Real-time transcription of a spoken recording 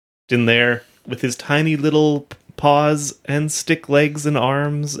in there with his tiny little paws and stick legs and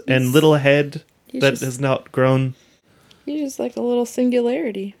arms and little head that has not grown. He's just like a little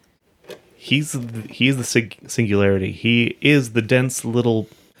singularity. He is the singularity. He is the dense little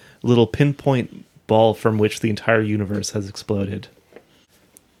pinpoint ball from which the entire universe has exploded.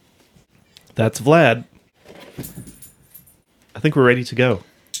 That's Vlad. I think we're ready to go.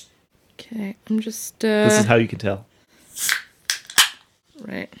 Okay, I'm just... This is how you can tell.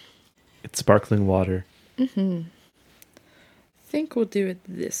 Right. It's sparkling water. I think we'll do it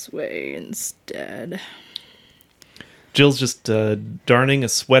this way instead. Jill's just darning a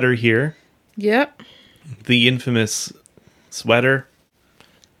sweater here. Yep. The infamous sweater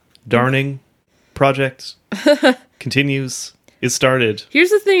darning project continues. Is started. Here's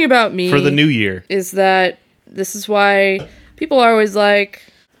the thing about me. For the new year. Is that this is why people are always like,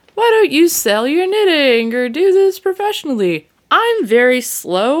 why don't you sell your knitting or do this professionally? I'm very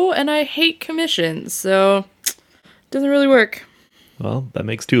slow and I hate commissions, so it doesn't really work. Well, that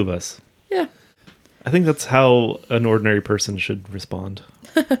makes two of us. Yeah. I think that's how an ordinary person should respond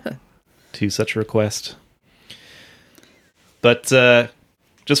to such a request. But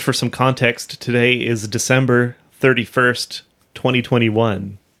just for some context, today is December 31st,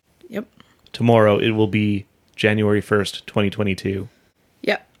 2021. Yep. Tomorrow it will be January 1st, 2022.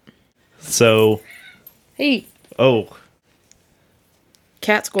 Yep. So... Hey. Oh.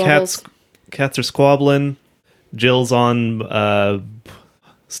 Cat squabbles. Cats are squabbling. Jill's on...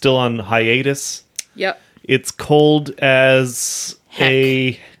 still on hiatus. Yep. It's cold as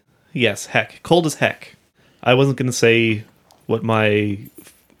heck. Yes, heck. Cold as heck. I wasn't going to say what my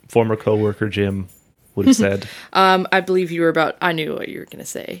former coworker Jim would have said. I believe you were about... I knew what you were going to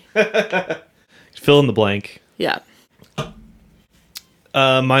say. Fill in the blank. Yeah.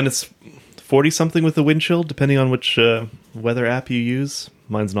 Minus 40-something with the wind chill, depending on which weather app you use.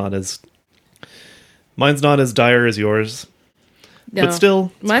 Mine's not as dire as yours. No. But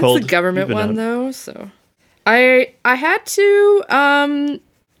still, it's mine's cold. the government Even one, out. though, so... I had to...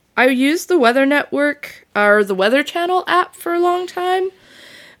 I used the Weather Network, or the Weather Channel app for a long time.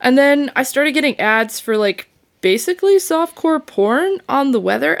 And then I started getting ads for, like, basically softcore porn on the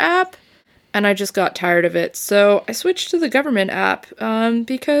weather app. And I just got tired of it. So I switched to the government app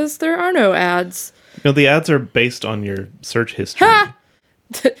because there are no ads. The ads are based on your search history. Ha!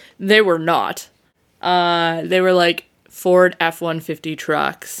 They were not. They were, like, Ford F-150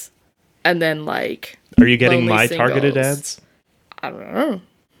 trucks. And then, like... Are you getting lonely my targeted singles. ads? I don't know.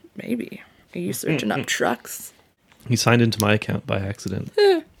 Maybe. Are you searching up trucks? You signed into my account by accident.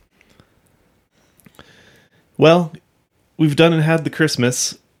 Well, we've done and had the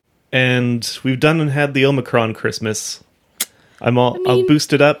Christmas, and we've done and had the Omicron Christmas. I'll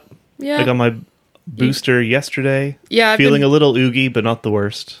boost it up. Yeah. I got my booster yesterday. Yeah, feeling a little oogie, but not the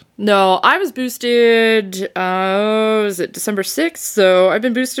worst. No, I was boosted, was it December 6th? So I've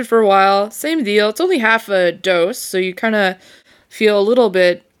been boosted for a while. Same deal. It's only half a dose, so you kind of feel a little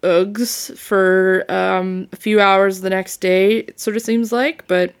bit uggs for a few hours the next day, it sort of seems like,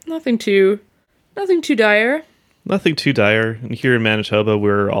 but nothing too dire. Nothing too dire. And here in Manitoba,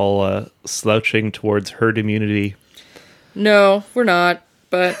 we're all slouching towards herd immunity. No, we're not,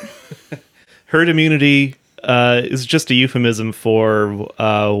 but... Herd immunity is just a euphemism for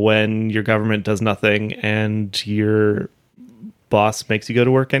when your government does nothing and your boss makes you go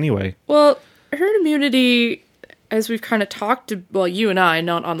to work anyway. Well, herd immunity, as we've kind of talked to, well, you and I,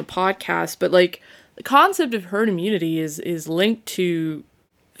 not on the podcast, but like the concept of herd immunity is linked to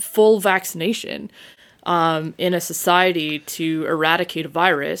full vaccination in a society to eradicate a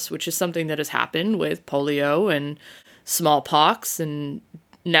virus, which is something that has happened with polio and smallpox, and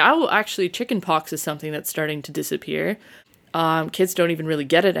now actually chickenpox is something that's starting to disappear. Kids don't even really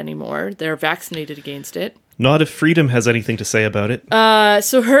get it anymore. They're vaccinated against it. Not if freedom has anything to say about it.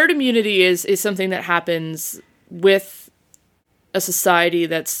 So herd immunity is something that happens with a society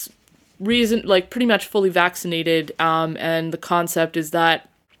that's pretty much fully vaccinated, and the concept is that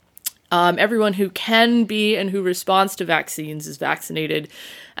everyone who can be and who responds to vaccines is vaccinated,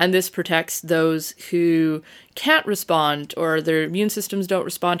 and this protects those who can't respond or their immune systems don't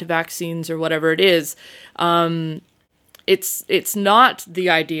respond to vaccines or whatever it is. It's not the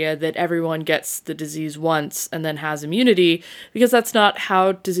idea that everyone gets the disease once and then has immunity, because that's not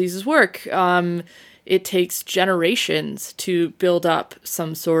how diseases work. It takes generations to build up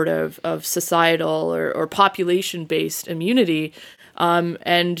some sort of societal or population-based immunity.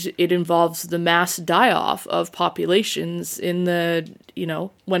 And it involves the mass die-off of populations in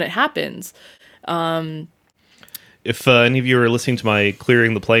when it happens. If any of you are listening to my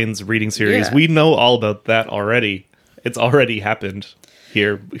Clearing the Plains reading series, we know all about that already. It's already happened.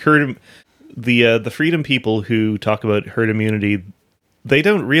 here. The freedom people who talk about herd immunity, they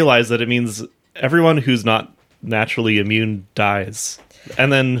don't realize that it means everyone who's not naturally immune dies,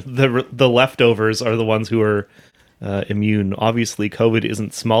 and then the leftovers are the ones who are immune. Obviously, COVID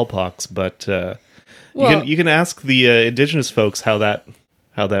isn't smallpox, but you can ask the indigenous folks how that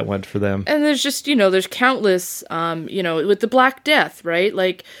went for them. And there's just, there's countless, with the Black Death, right?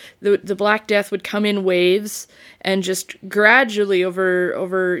 Like the Black Death would come in waves and just gradually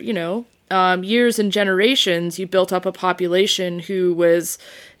over years and generations, you built up a population who was,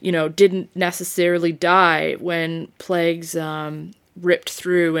 didn't necessarily die when plagues ripped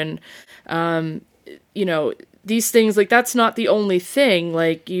through. And, these things, like, that's not the only thing.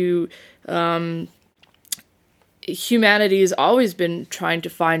 Like, humanity has always been trying to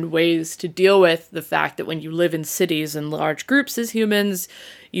find ways to deal with the fact that when you live in cities and large groups as humans,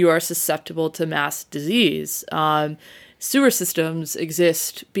 you are susceptible to mass disease. Sewer systems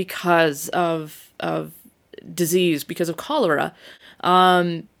exist because of disease, because of cholera,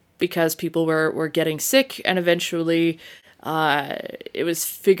 because people were getting sick, and eventually it was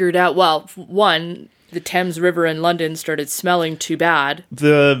figured out. Well, one, the Thames River in London started smelling too bad.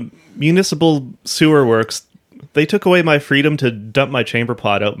 The municipal sewer works, they took away my freedom to dump my chamber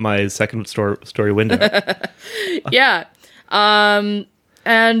pot out my second story window. Yeah. Like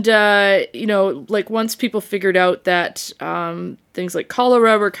once people figured out that things like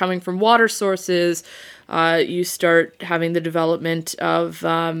cholera were coming from water sources, you start having the development of,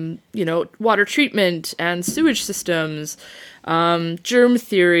 water treatment and sewage systems, germ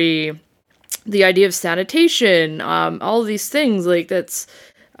theory, the idea of sanitation, all of these things like that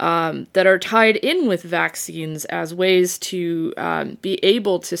are tied in with vaccines as ways to be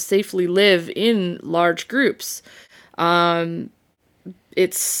able to safely live in large groups.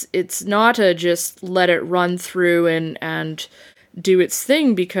 It's not a just let it run through and do its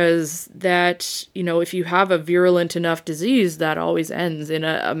thing, because that, if you have a virulent enough disease, that always ends in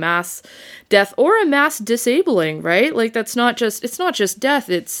a mass death or a mass disabling, right? Like it's not just death.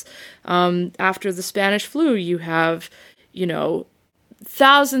 It's after the Spanish flu, you have,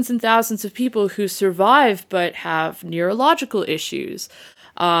 thousands and thousands of people who survive but have neurological issues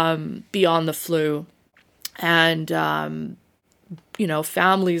beyond the flu, and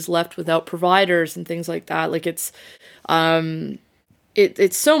families left without providers and things like that. Like it's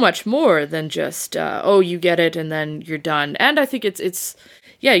so much more than just you get it and then you're done. And I think it's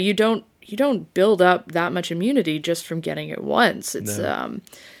you don't build up that much immunity just from getting it once. It's no.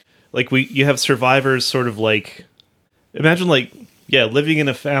 You have survivors, sort of like, imagine living in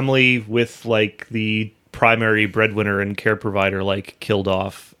a family with like the primary breadwinner and care provider killed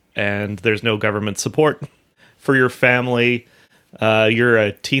off, and there's no government support for your family. You're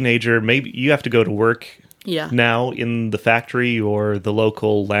a teenager, maybe you have to go to work now in the factory or the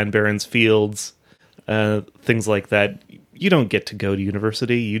local land barons fields, things like that. You don't get to go to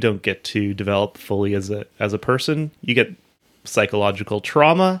university. You don't get to develop fully as a person. You get psychological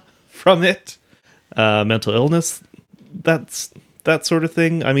trauma from it, mental illness, that sort of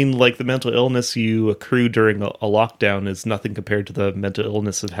thing. I mean, the mental illness you accrue during a lockdown is nothing compared to the mental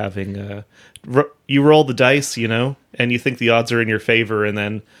illness of having you roll the dice, and you think the odds are in your favor, and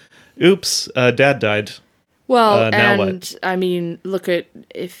then, oops, dad died. Well, now and what? I mean, look at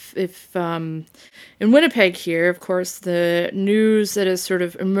if in Winnipeg here, of course, the news that has sort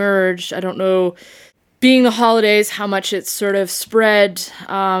of emerged, I don't know, being the holidays, how much it's sort of spread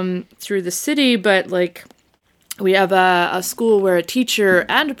through the city, but we have a school where a teacher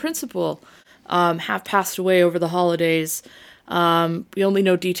and a principal have passed away over the holidays. We only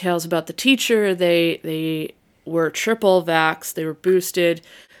know details about the teacher. They were triple vaxxed. They were boosted.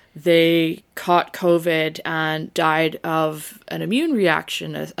 They caught COVID and died of an immune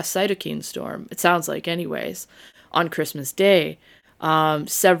reaction, a cytokine storm, it sounds like anyways, on Christmas Day,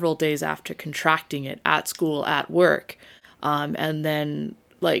 several days after contracting it at school, at work. And then,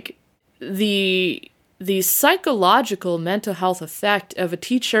 the psychological mental health effect of a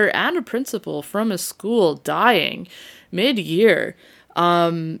teacher and a principal from a school dying mid-year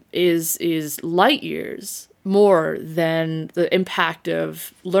is light years more than the impact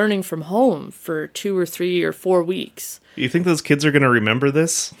of learning from home for 2 or 3 or 4 weeks. You think those kids are going to remember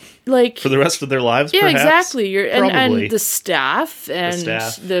this for the rest of their lives? Yeah, perhaps? Exactly. And the staff and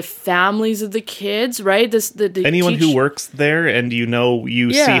the families of the kids, right? Anyone who works there, and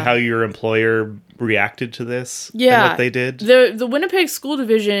you see how your employer reacted to this and what they did. The Winnipeg School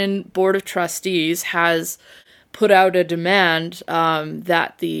Division Board of Trustees has put out a demand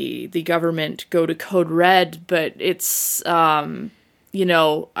that the government go to code red, but it's I've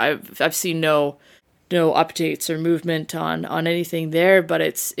seen no no updates or movement on anything there. But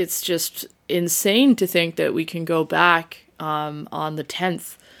it's just insane to think that we can go back on the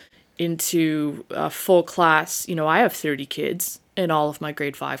 10th into a full class. You know, I have 30 kids in all of my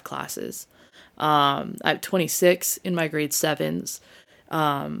grade 5 classes. I have 26 in my grade 7s.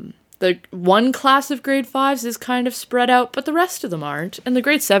 The one class of grade 5s is kind of spread out, but the rest of them aren't. And the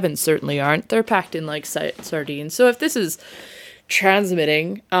grade 7s certainly aren't. They're packed in like sardines. So if this is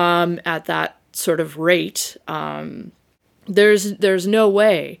transmitting at that sort of rate, there's no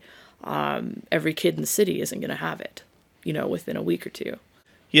way every kid in the city isn't going to have it, you know, within a week or two.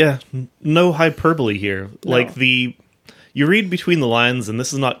 Yeah, no hyperbole here. No. Like you read between the lines, and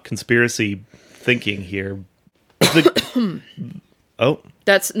this is not conspiracy thinking here.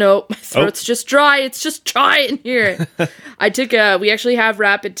 That's no, my throat's just dry. It's just dry in here. We actually have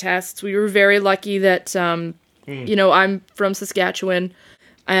rapid tests. We were very lucky that, you know, I'm from Saskatchewan,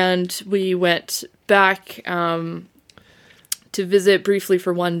 and we went back to visit briefly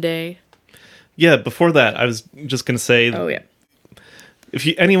for one day. Yeah, before that, I was just going to say, Oh, yeah. if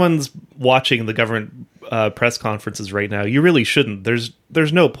anyone's watching the government press conferences right now, you really shouldn't. There's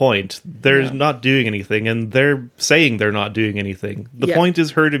no point. They're not doing anything, and they're saying they're not doing anything. The point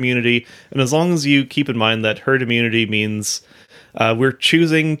is herd immunity, and as long as you keep in mind that herd immunity means we're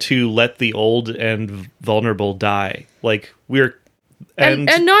choosing to let the old and vulnerable die. Like we're and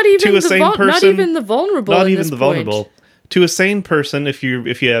not even to a sane person, not even the vulnerable. not in even this the point. vulnerable. To a sane person, if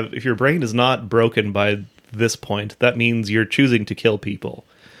your brain is not broken by this point, that means you're choosing to kill people.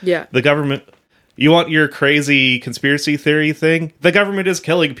 Yeah. The government. You want your crazy conspiracy theory thing? The government is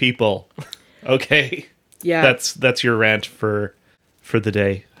killing people. Okay. Yeah. That's your rant for the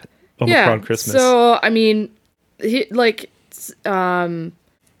day. Omicron Christmas. So, I mean,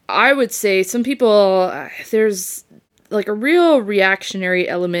 I would say some people, there's like a real reactionary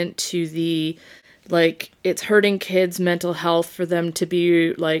element to the, like, it's hurting kids' mental health for them to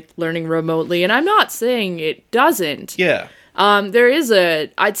be, like, learning remotely. And I'm not saying it doesn't. Yeah.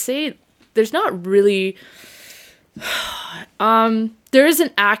 I'd say there's not really, there is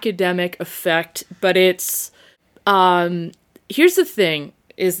an academic effect, but it's, here's the thing,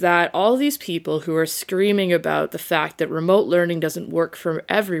 is that all these people who are screaming about the fact that remote learning doesn't work for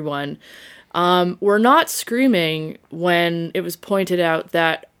everyone, were not screaming when it was pointed out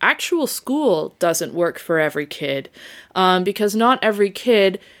that actual school doesn't work for every kid, because not every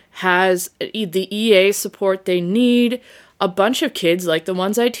kid has the EA support they need. A bunch of kids, like the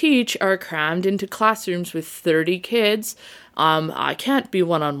ones I teach, are crammed into classrooms with 30 kids. I can't be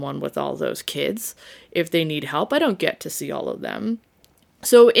one-on-one with all those kids. If they need help, I don't get to see all of them.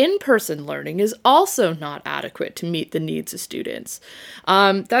 So in-person learning is also not adequate to meet the needs of students.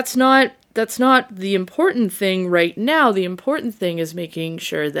 That's not the important thing right now. The important thing is making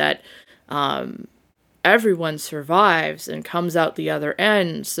sure that everyone survives and comes out the other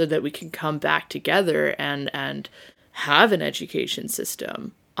end so that we can come back together and have an education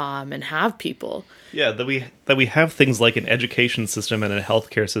system and have people. Yeah, that we have things like an education system and a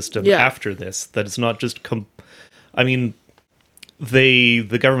healthcare system after this. That it's not just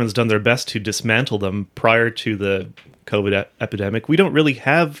the government's done their best to dismantle them prior to the COVID epidemic. We don't really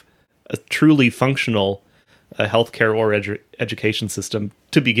have a truly functional healthcare or education system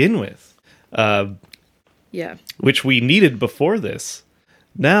to begin with. Which we needed before this.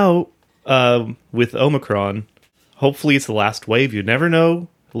 Now, with Omicron, hopefully it's the last wave. You never know.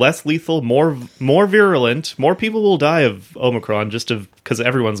 Less lethal, more virulent. More people will die of Omicron just because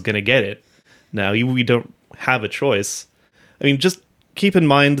everyone's going to get it. Now, we don't have a choice. I mean, just keep in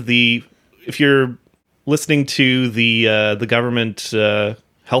mind if you're listening to the government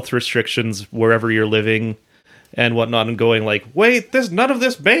health restrictions wherever you're living and whatnot, and going like, wait, none of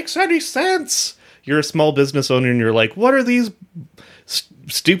this makes any sense. You're a small business owner and you're like, what are these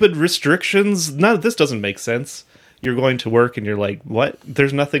stupid restrictions? None of this doesn't make sense. You're going to work and you're like, what?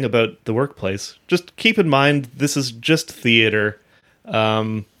 There's nothing about the workplace. Just keep in mind, this is just theater.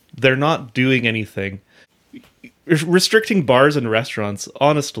 They're not doing anything. Restricting bars and restaurants,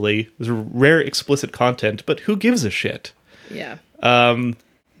 honestly, is rare explicit content, but who gives a shit? Yeah.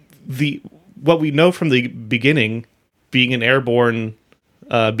 What we know from the beginning, being an airborne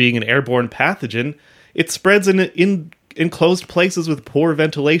pathogen, it spreads in enclosed places with poor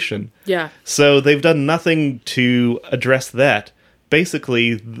ventilation. Yeah. So they've done nothing to address that.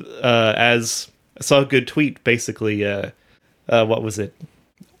 Basically, as I saw a good tweet, basically, what was it?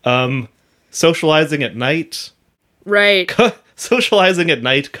 Socializing at night. Right. Socializing at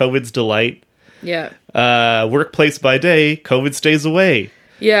night, COVID's delight. Yeah. Workplace by day, COVID stays away.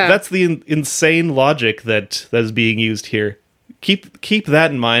 Yeah. That's the insane logic that is being used here. keep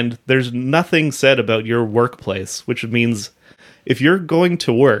that in mind. There's nothing said about your workplace, which means if you're going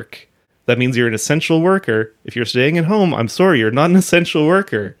to work, that means you're an essential worker. If you're staying at home, I'm sorry, you're not an essential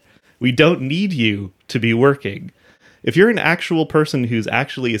worker. We don't need you to be working. If you're an actual person who's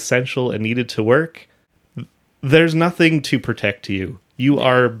actually essential and needed to work, there's nothing to protect you. You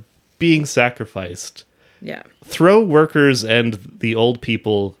are being sacrificed. Yeah. Throw workers and the old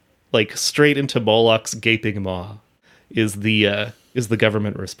people like straight into Moloch's gaping maw is the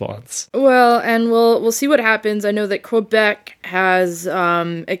government response. Well, and we'll see what happens. I know that Quebec has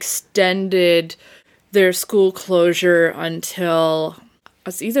extended their school closure until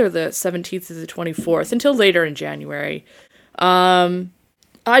it's either the 17th or the 24th, until later in January.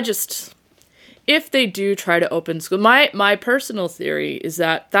 If they do try to open school, my personal theory is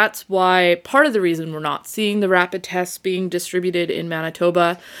that that's why part of the reason we're not seeing the rapid tests being distributed in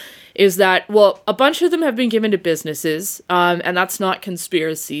Manitoba is that, well, a bunch of them have been given to businesses, and that's not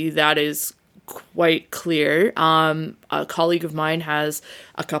conspiracy. That is quite clear. A colleague of mine has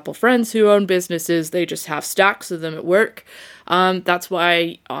a couple friends who own businesses. They just have stacks of them at work. That's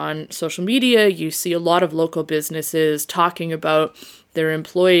why on social media you see a lot of local businesses talking about their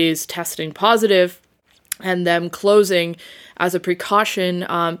employees testing positive and them closing as a precaution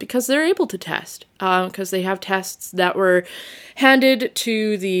because they're able to test, because they have tests that were handed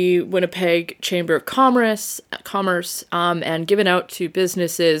to the Winnipeg Chamber of Commerce, and given out to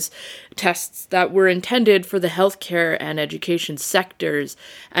businesses, tests that were intended for the healthcare and education sectors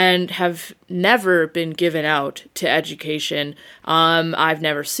and have never been given out to education. I've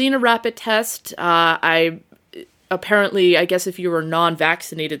never seen a rapid test. Apparently, I guess if you were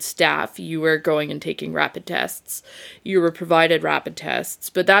non-vaccinated staff, you were going and taking rapid tests. You were provided rapid tests.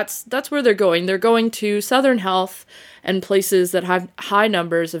 But that's where they're going. They're going to Southern Health and places that have high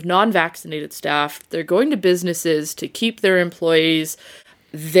numbers of non-vaccinated staff. They're going to businesses to keep their employees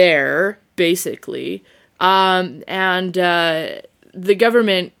there, basically. The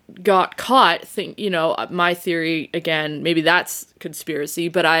government got caught. My theory, again, maybe that's conspiracy,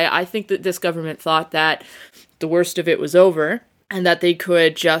 but I think that this government thought that the worst of it was over and that they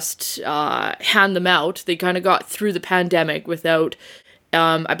could just hand them out. They kind of got through the pandemic without,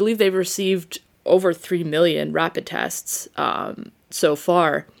 I believe they've received over 3 million rapid tests so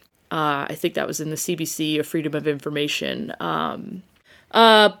far. I think that was in the CBC, a Freedom of Information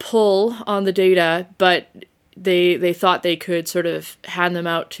pull on the data, but they thought they could sort of hand them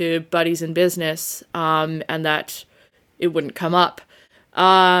out to buddies in business and that it wouldn't come up.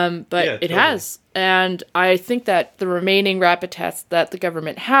 But yeah, it has. And I think that the remaining rapid tests that the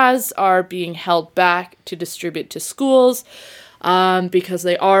government has are being held back to distribute to schools because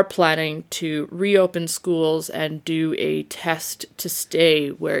they are planning to reopen schools and do a test to stay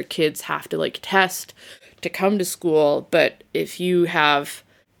where kids have to test to come to school. But if you have,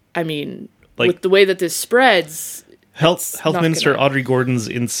 with the way that this spreads, Health Minister Audrey Gordon's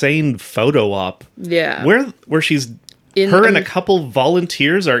insane photo op. Yeah. Where she's and a couple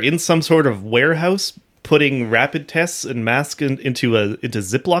volunteers are in some sort of warehouse putting rapid tests and masks into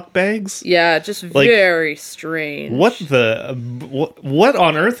Ziploc bags. Yeah, just very strange. What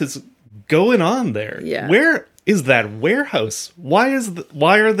on earth is going on there? Yeah. Where is that warehouse? Why is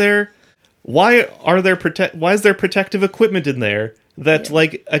there protective equipment in there that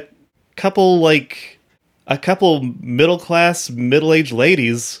a couple middle-class, middle-aged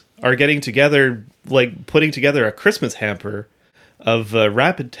ladies are getting together, putting together a Christmas hamper of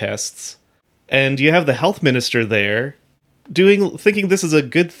rapid tests, and you have the health minister there thinking this is a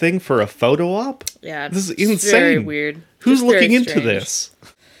good thing for a photo op? Yeah, this is insane. Very weird. Who's looking into this?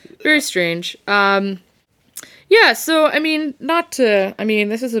 Very strange. Yeah, so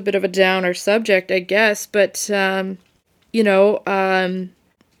this is a bit of a downer subject, I guess, but I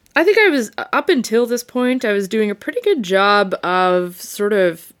think I was, up until this point, I was doing a pretty good job of sort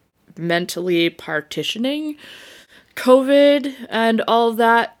of mentally partitioning COVID and all of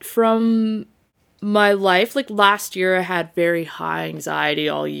that from my life. Last year, I had very high anxiety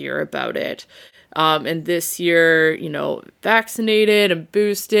all year about it. And this year, vaccinated and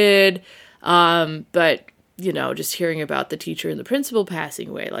boosted. But, just hearing about the teacher and the principal passing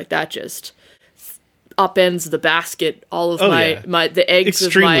away, that just upends the basket. All of the eggs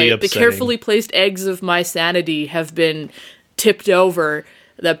extremely of the carefully placed eggs of my sanity have been tipped over.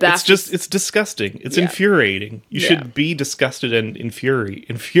 The basket. It's disgusting. It's infuriating. You should be disgusted and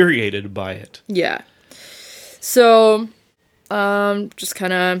infuriated by it. Yeah. So, just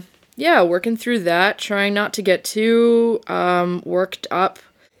kind of working through that, trying not to get too worked up.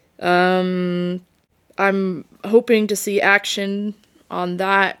 I'm hoping to see action on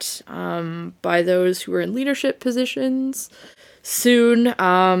that by those who are in leadership positions soon.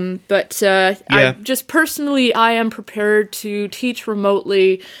 But I just personally, I am prepared to teach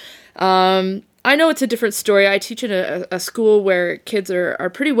remotely. I know it's a different story. I teach in a school where kids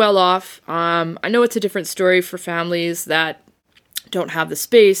are pretty well off. I know it's a different story for families that don't have the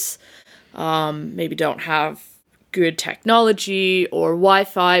space, maybe don't have good technology or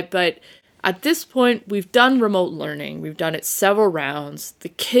Wi-Fi, but at this point, we've done remote learning. We've done it several rounds. The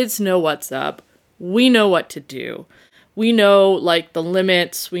kids know what's up. We know what to do. We know, like, the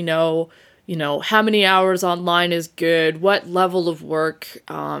limits. We know, how many hours online is good. What level of work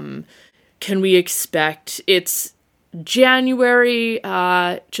can we expect? It's January,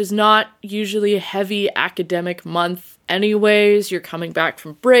 which is not usually a heavy academic month anyways. You're coming back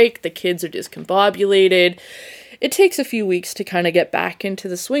from break. The kids are discombobulated. It takes a few weeks to kind of get back into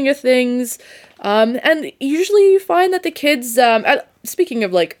the swing of things. And usually you find that the kids, speaking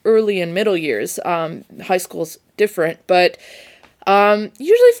of like early and middle years, high school's different, but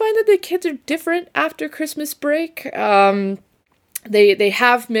usually find that the kids are different after Christmas break. They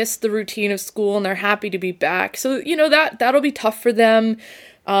have missed the routine of school and they're happy to be back. So, that'll be tough for them.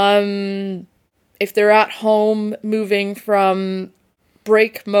 If they're at home moving from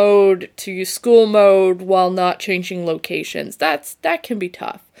break mode to school mode while not changing locations, that can be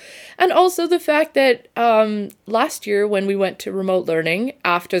tough. And also the fact that last year when we went to remote learning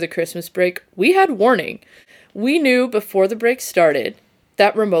after the Christmas break, we had warning. We knew before the break started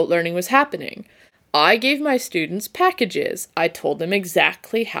that remote learning was happening. I gave my students packages. I told them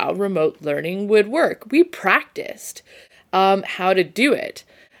exactly how remote learning would work. We practiced how to do it.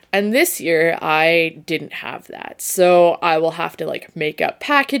 And this year, I didn't have that. So I will have to, make up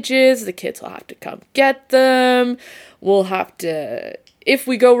packages. The kids will have to come get them. We'll have to, if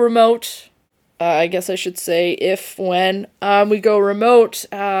we go remote, I guess I should say when we go remote,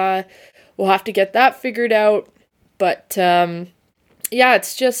 we'll have to get that figured out. But,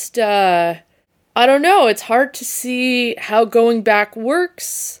 it's just, I don't know. It's hard to see how going back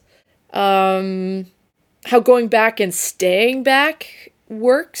works, how going back and staying back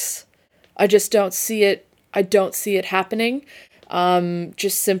works. I just don't see it. I don't see it happening.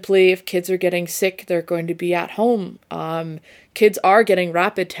 Just simply, if kids are getting sick, they're going to be at home. Kids are getting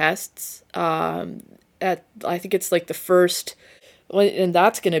rapid tests. I think it's like the first, and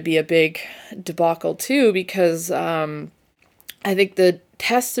that's going to be a big debacle too, because I think the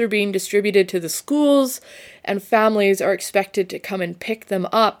tests are being distributed to the schools and families are expected to come and pick them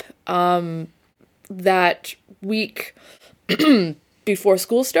up that week before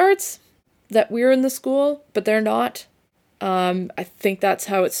school starts, that we're in the school, but they're not. I think that's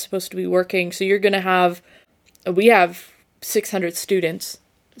how it's supposed to be working. So we have 600 students.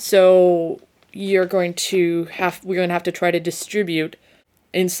 So we're going to have to try to distribute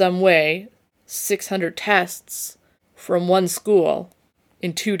in some way 600 tests from one school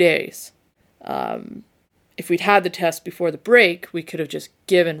in 2 days. If we'd had the test before the break, we could have just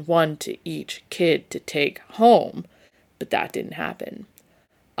given one to each kid to take home, but that didn't happen.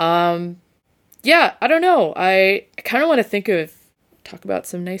 I don't know. I kind of want to talk about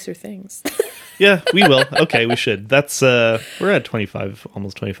some nicer things. Yeah, we will. Okay, we should. That's, we're at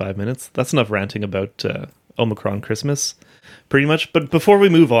almost 25 minutes. That's enough ranting about Omicron Christmas, pretty much. But before we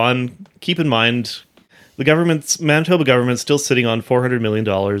move on, keep in mind, Manitoba government's still sitting on $400 million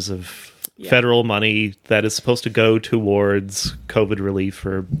of federal money that is supposed to go towards COVID relief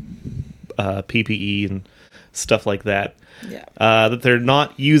for PPE and stuff like that. Yeah. That they're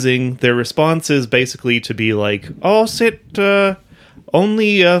not using. Their response is basically to be like, only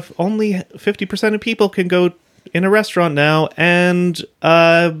 50% of people can go in a restaurant now, and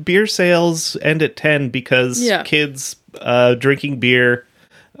beer sales end at 10 because kids drinking beer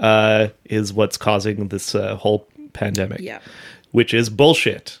is what's causing this whole pandemic. Yeah. Which is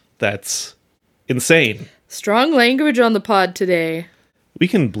bullshit. That's insane. Strong language on the pod today. We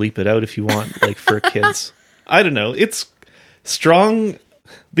can bleep it out if you want, for kids. I don't know. It's strong.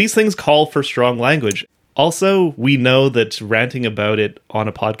 These things call for strong language. Also, we know that ranting about it on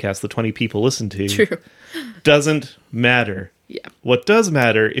a podcast that 20 people listen to doesn't matter. Yeah. What does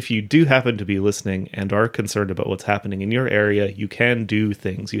matter, if you do happen to be listening and are concerned about what's happening in your area, you can do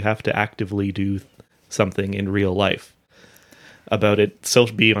things. You have to actively do something in real life about it.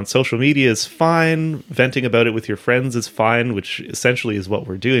 Being on social media is fine. Venting about it with your friends is fine, which essentially is what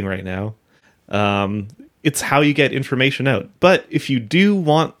we're doing right now. It's how you get information out. But if you do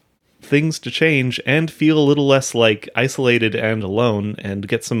want things to change and feel a little less isolated and alone and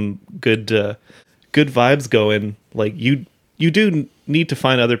get some good vibes going, you do need to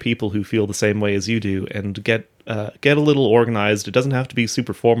find other people who feel the same way as you do and get a little organized. It doesn't have to be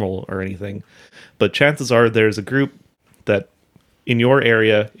super formal or anything, but chances are there's a group that in your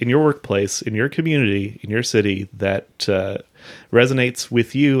area, in your workplace, in your community, in your city that resonates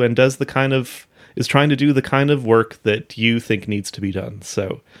with you and is trying to do the kind of work that you think needs to be done.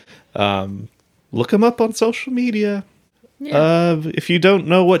 So look them up on social media. Yeah. If you don't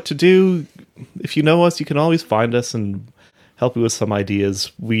know what to do, if you know us, you can always find us and help you with some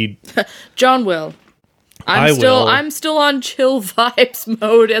ideas. John will. I'm still on chill vibes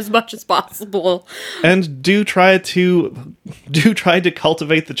mode as much as possible. And do try to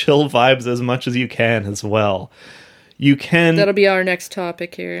cultivate the chill vibes as much as you can as well. You can. That'll be our next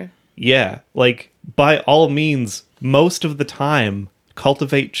topic here. Yeah, like by all means, most of the time,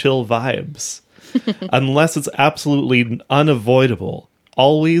 cultivate chill vibes. Unless it's absolutely unavoidable.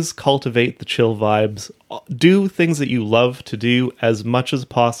 Always cultivate the chill vibes. Do things that you love to do as much as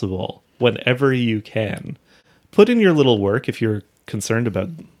possible whenever you can. Put in your little work if you're concerned about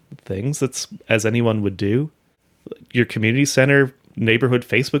things. That's as anyone would do. Your community center, neighborhood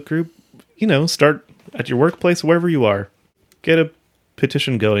Facebook group, start at your workplace, wherever you are. Get a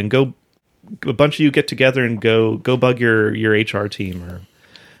petition going. Go, a bunch of you get together and go bug your HR team or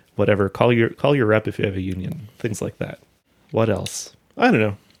whatever. Call your rep if you have a union. Things like that. What else? I don't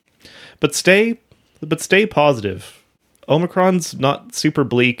know. But stay positive. Omicron's not super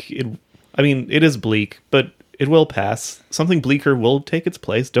bleak. It is bleak, but it will pass. Something bleaker will take its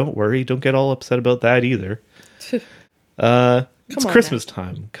place. Don't worry. Don't get all upset about that either. It's Christmas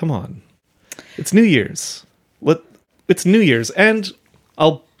time. Come on. It's New Year's. It's New Year's, and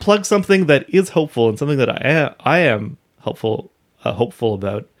I'll plug something that is hopeful and something that I am hopeful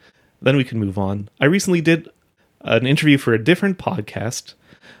about. Then we can move on. I recently did an interview for a different podcast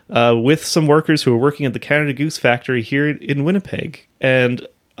with some workers who are working at the Canada Goose factory here in Winnipeg. And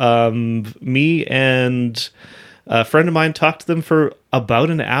me and a friend of mine talked to them for about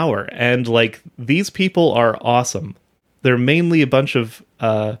an hour. And these people are awesome. They're mainly a bunch of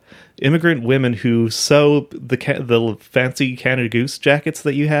immigrant women who sew the fancy Canada Goose jackets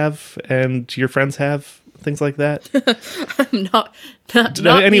that you have and your friends have. Things like that. not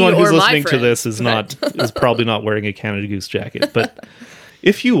anyone who's listening to friends, this is probably not wearing a Canada Goose jacket. But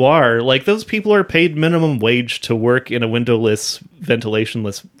if you are, those people are paid minimum wage to work in a windowless,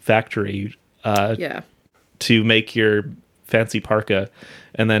 ventilationless factory. To make your fancy parka,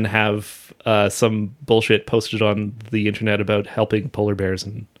 and then have some bullshit posted on the internet about helping polar bears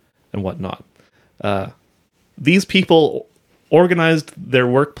and whatnot. These people organized their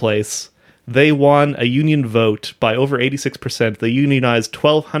workplace. They won a union vote by over 86%. They unionized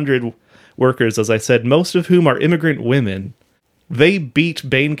 1,200 workers, as I said, most of whom are immigrant women. They beat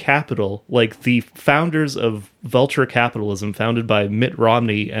Bain Capital, the founders of vulture capitalism, founded by Mitt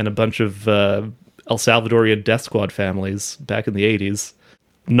Romney and a bunch of El Salvadorian death squad families back in the 80s.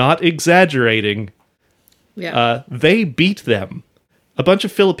 Not exaggerating. Yeah. They beat them. A bunch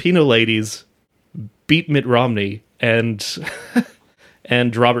of Filipino ladies beat Mitt Romney and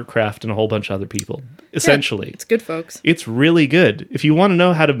Robert Kraft and a whole bunch of other people. Essentially. Yeah, it's good, folks. It's really good. If you want to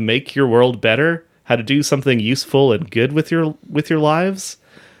know how to make your world better, how to do something useful and good with your lives,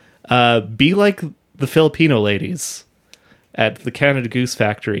 be like the Filipino ladies at the Canada Goose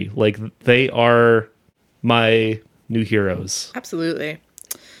factory. They are my new heroes. Absolutely.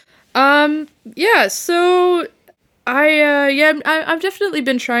 Yeah, so I've definitely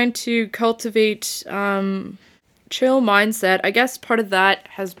been trying to cultivate chill mindset. I guess part of that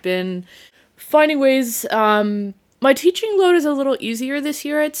has been finding ways. My teaching load is a little easier this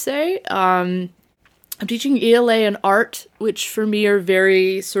year, I'd say. I'm teaching ELA and art, which for me are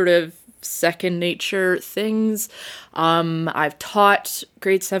very sort of second nature things. I've taught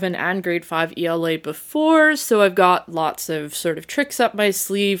grade 7 and grade 5 ELA before, so I've got lots of sort of tricks up my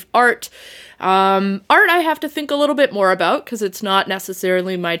sleeve. Art I have to think a little bit more about because it's not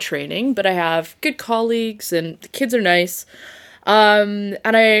necessarily my training, but I have good colleagues and the kids are nice. And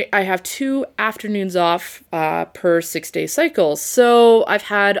I have 2 afternoons off per 6-day cycle, so I've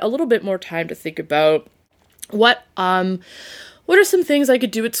had a little bit more time to think about what are some things I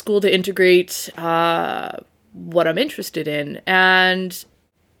could do at school to integrate what I'm interested in. And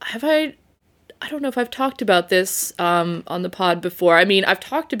I don't know if I've talked about this on the pod before. I mean, I've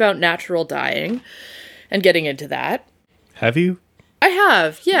talked about natural dyeing and getting into that. Have you? I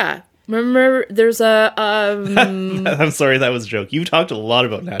have, yeah. Remember, there's a... I'm sorry, that was a joke. You've talked a lot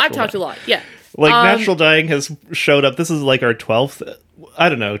about natural I've talked a lot, yeah. Natural dyeing has showed up. This is our 12th, I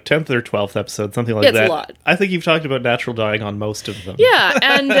don't know, 10th or 12th episode, something like that. It's a lot. I think you've talked about natural dyeing on most of them. Yeah,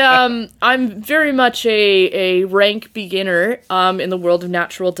 and I'm very much a rank beginner in the world of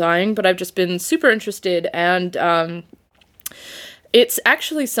natural dyeing, but I've just been super interested, and It's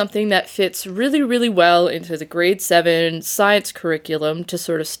actually something that fits really, really well into the grade 7 science curriculum to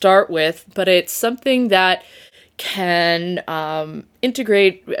sort of start with, but it's something that can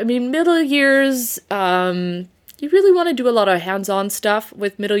integrate, I mean, middle years, you really want to do a lot of hands-on stuff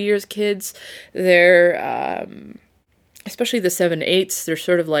with middle years kids. They're, especially the 7-8s, they're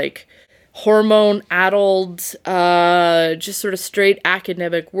sort of like hormone-addled, just sort of straight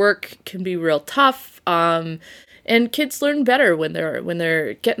academic work can be real tough. And kids learn better when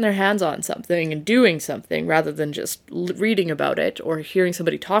they're getting their hands on something and doing something rather than just reading about it or hearing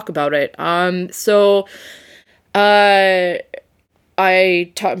somebody talk about it. My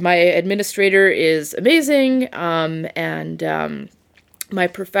administrator is amazing, and my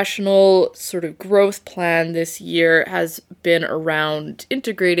professional sort of growth plan this year has been around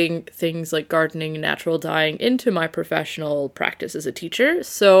integrating things like gardening and natural dyeing into my professional practice as a teacher.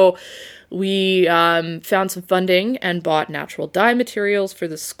 So we found some funding and bought natural dye materials for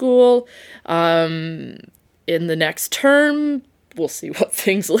the school. In the next term, we'll see what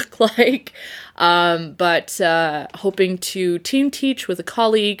things look like. But hoping to team teach with a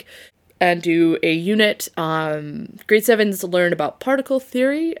colleague and do a unit. Grade 7s learn about particle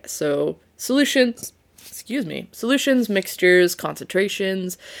theory, so solutions, mixtures,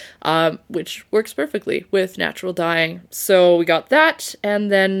 concentrations, which works perfectly with natural dyeing. So we got that,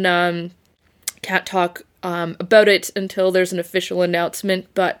 and then can't talk about it until there's an official announcement,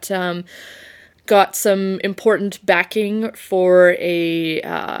 but got some important backing for a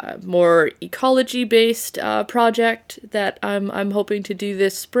more ecology-based project that I'm hoping to do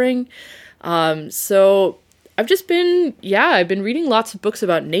this spring. So I've been reading lots of books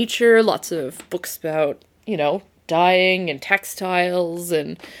about nature, lots of books about, dyeing and textiles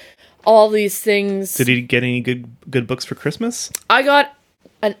and all these things. Did you get any good books for Christmas? I got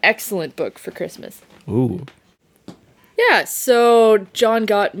an excellent book for Christmas. Ooh. Yeah, so John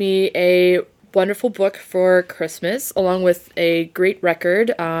got me a wonderful book for Christmas, along with a great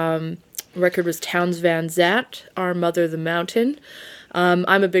record. The record was Townes Van Zandt, Our Mother the Mountain.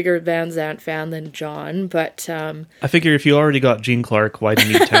 I'm a bigger Van Zandt fan than John, but I figure if you already got Gene Clark, why do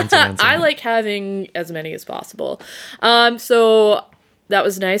you need Townes Van Zandt? I like having as many as possible. So that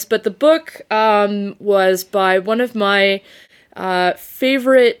was nice. But the book was by one of my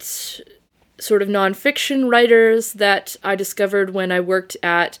favorite sort of nonfiction writers that I discovered when I worked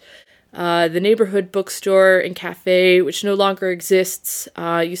at the neighborhood bookstore and cafe, which no longer exists.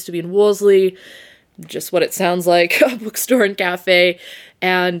 Used to be in Wolseley, just what it sounds like, a bookstore and cafe.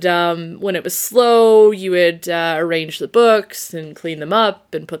 And when it was slow, you would arrange the books and clean them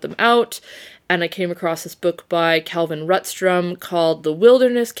up and put them out. And I came across this book by Calvin Rutstrom called The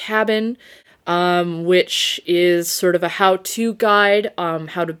Wilderness Cabin, which is sort of a how-to guide,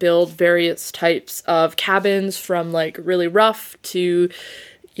 how to build various types of cabins, from like really rough to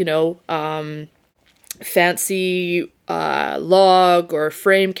fancy log or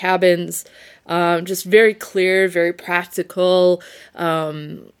frame cabins. Just very clear, very practical.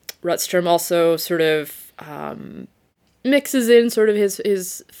 Rutstrom also sort of mixes in sort of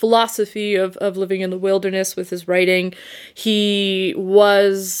his philosophy of living in the wilderness with his writing. He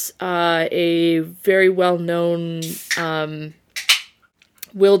was a very well-known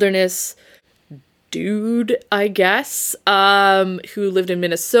wilderness dude, I guess, who lived in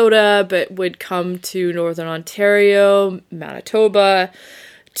Minnesota but would come to Northern Ontario, Manitoba,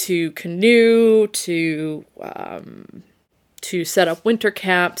 to canoe, to set up winter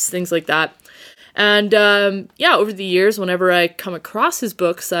camps, things like that. And over the years, whenever I come across his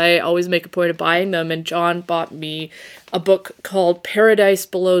books, I always make a point of buying them. And John bought me a book called Paradise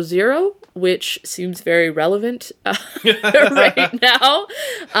Below Zero, which seems very relevant right now.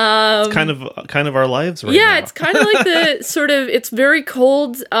 It's kind of our lives right now. Yeah, it's kind of like it's very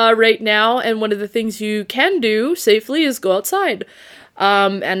cold right now, and one of the things you can do safely is go outside.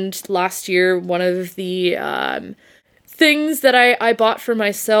 And last year, one of the things that I bought for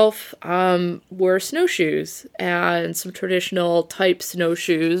myself were snowshoes, and some traditional type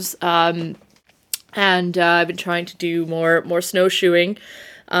snowshoes. And I've been trying to do more snowshoeing.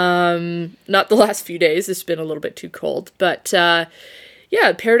 Not the last few days, it's been a little bit too cold, but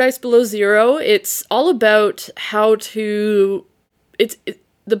Paradise Below Zero, it's all about how to,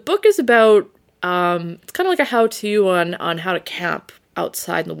 the book is about, it's kind of like a how-to on how to camp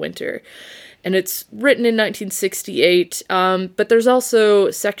outside in the winter, and it's written in 1968, but there's also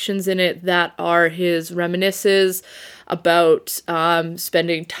sections in it that are his reminiscences about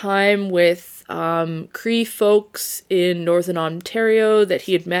spending time with Cree folks in Northern Ontario that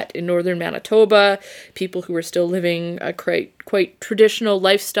he had met in Northern Manitoba, people who were still living a quite traditional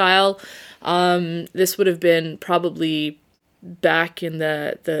lifestyle. This would have been probably back in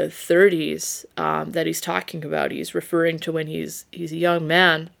the 30s that he's talking about. He's referring to when he's a young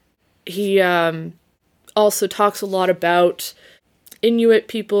man. He also talks a lot about Inuit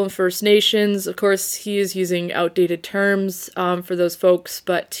people and First Nations. Of course, he is using outdated terms for those folks,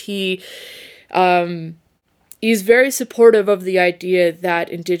 but he's very supportive of the idea that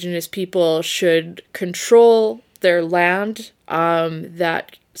Indigenous people should control their land,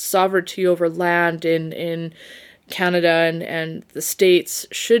 that sovereignty over land in Canada and the States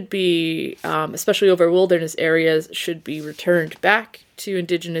should be, especially over wilderness areas, should be returned back to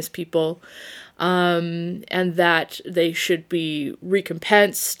Indigenous people, and that they should be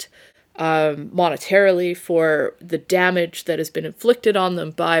recompensed monetarily for the damage that has been inflicted on them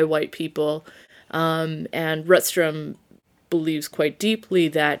by white people. And Rutstrom believes quite deeply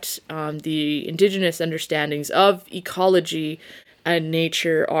that the Indigenous understandings of ecology and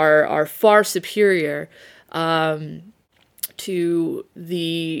nature are far superior to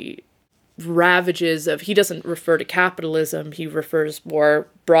the ravages of, he doesn't refer to capitalism, he refers more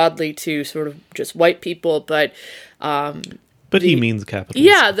broadly to sort of just white people, but he means capitalism.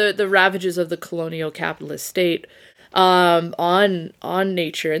 Yeah, the ravages of the colonial capitalist state on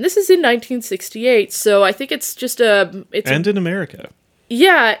nature. And this is in 1968, so I think it's just in America.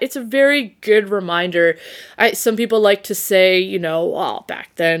 Yeah, it's a very good reminder. Some people like to say, well,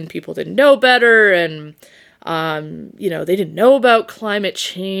 back then people didn't know better, and they didn't know about climate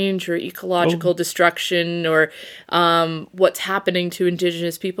change or ecological destruction or what's happening to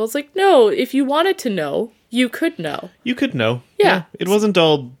Indigenous people. It's like, no, if you wanted to know, you could know. You could know. Yeah. It wasn't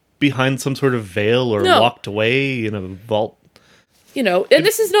all behind some sort of veil or locked away in a vault. And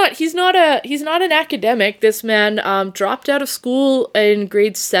this is he's not an academic. This man dropped out of school in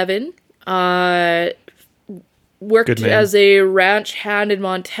grade 7, worked as a ranch hand in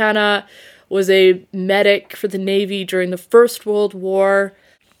Montana, was a medic for the Navy during the First World War,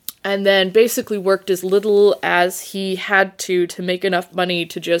 and then basically worked as little as he had to make enough money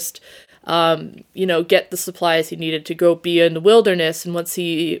to just, get the supplies he needed to go be in the wilderness. And once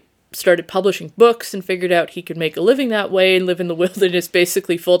he started publishing books and figured out he could make a living that way and live in the wilderness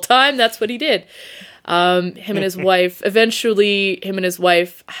basically full time, that's what he did. Him and his wife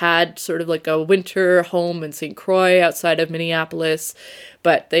had sort of like a winter home in St. Croix outside of Minneapolis,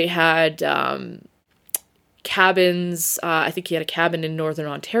 but they had cabins. I think he had a cabin in northern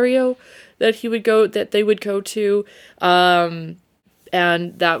Ontario that they would go to.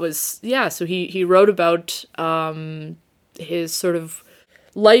 And that was, so he wrote about his sort of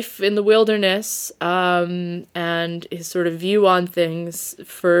life in the wilderness, and his sort of view on things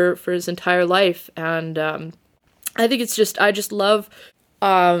for his entire life. And I think it's just, I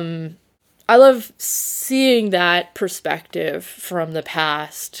love seeing that perspective from the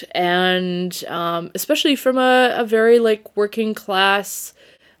past, and especially from a very like working class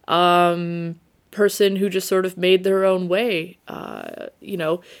person who just sort of made their own way. I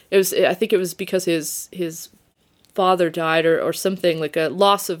think it was because his father died or something, like a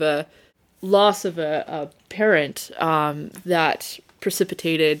loss of a parent that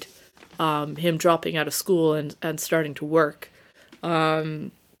precipitated him dropping out of school and starting to work.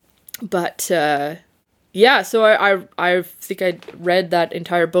 So I think I read that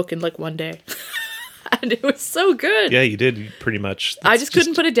entire book in like one day. And it was so good. Yeah, you did, pretty much. I just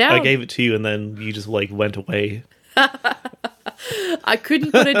couldn't put it down. I gave it to you and then you just like went away. I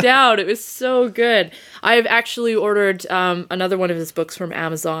couldn't put it down. It was so good. I have actually ordered another one of his books from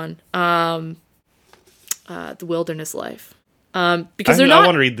Amazon, The Wilderness Life, because they're not. I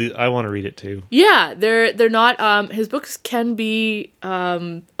want to read it too. Yeah, they're not. His books can be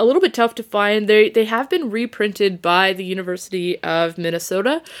a little bit tough to find. They have been reprinted by the University of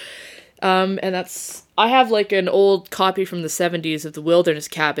Minnesota, and I have like an old copy from the 70s of The Wilderness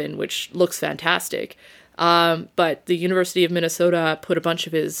Cabin, which looks fantastic. But the University of Minnesota put a bunch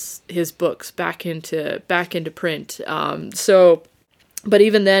of his books back into print. But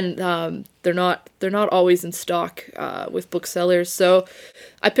even then, they're not always in stock with booksellers. So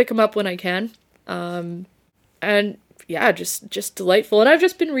I pick them up when I can. And yeah, just delightful. And I've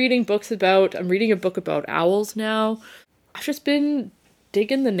just been reading I'm reading a book about owls now. I've just been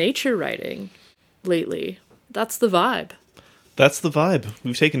digging the nature writing lately. That's the vibe. That's the vibe.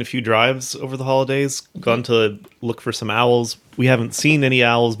 We've taken a few drives over the holidays, gone to look for some owls. We haven't seen any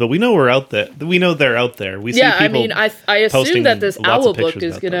owls, but we know we're out there. We know they're out there. We see people. I assume that this owl book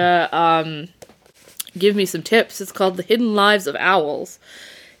is gonna give me some tips. It's called The Hidden Lives of Owls,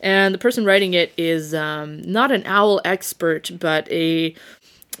 and the person writing it is not an owl expert, but an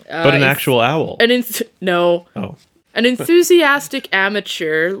actual owl. No. Oh. An enthusiastic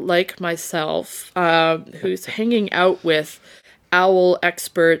amateur like myself, who's hanging out with owl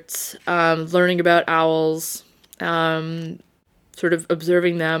experts, learning about owls, sort of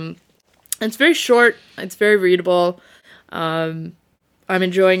observing them. It's very short. It's very readable. I'm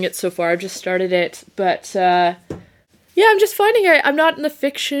enjoying it so far. I've just started it, but yeah, I'm just finding I'm not in the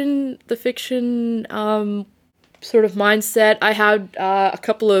fiction sort of mindset. I had a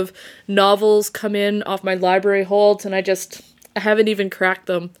couple of novels come in off my library holds, and I haven't even cracked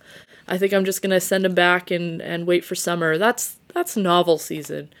them. I think I'm just gonna send them back and wait for summer. That's novel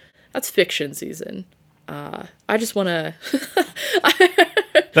season. That's fiction season. I just want to.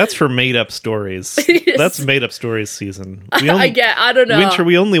 That's for made up stories. Yes. That's made up stories season. I don't know. Winter,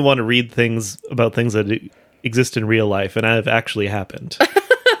 we only want to read things about things that exist in real life and have actually happened.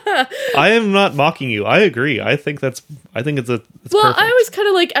 I am not mocking you. I agree. I think it's well, perfect. I always kind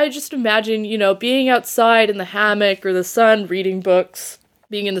of I just imagine, being outside in the hammock or the sun reading books,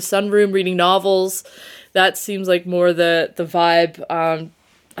 being in the sunroom reading novels. That seems like more the vibe.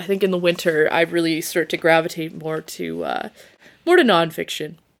 I think in the winter I really start to gravitate more to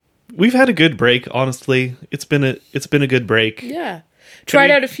nonfiction. We've had a good break, honestly. It's been a good break. Yeah.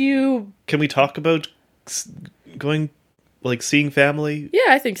 Tried out a few. Can we talk about going seeing family? Yeah,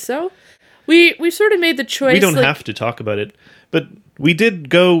 I think so. We sort of made the choice. We don't have to talk about it, but we did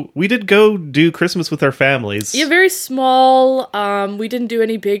go do Christmas with our families. Yeah, very small. We didn't do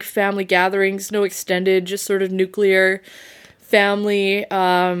any big family gatherings, no extended, just sort of nuclear family.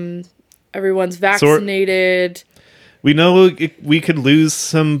 Everyone's vaccinated. We know we could lose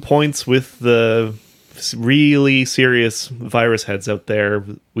some points with the really serious virus heads out there.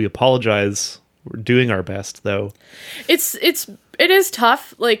 We apologize. We're doing our best, though. It is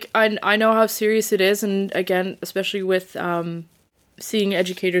tough. I know how serious it is, and again, especially with seeing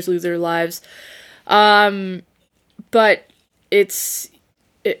educators lose their lives. But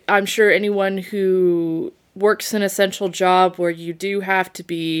I'm sure anyone who works an essential job where you do have to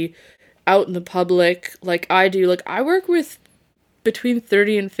be out in the public, like I do. I work with between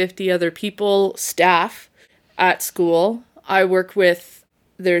 30 and 50 other people, staff at school.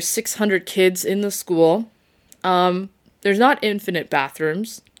 There's 600 kids in the school. There's not infinite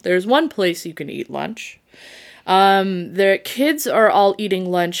bathrooms. There's one place you can eat lunch. The kids are all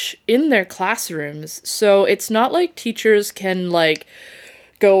eating lunch in their classrooms, so it's not like teachers can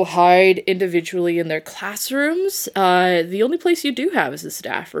go hide individually in their classrooms. The only place you do have is the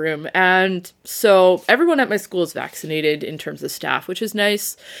staff room. And so everyone at my school is vaccinated in terms of staff, which is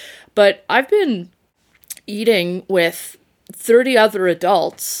nice. But I've been eating with 30 other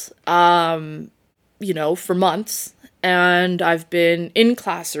adults, for months. And I've been in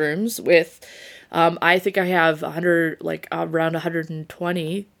classrooms with, I think I have around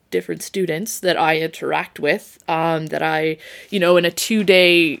 120 different students that I interact with, that I, in a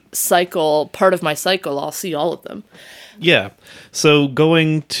 2-day cycle, part of my cycle, I'll see all of them. Yeah. So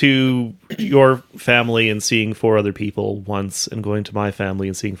going to your family and seeing 4 other people once, and going to my family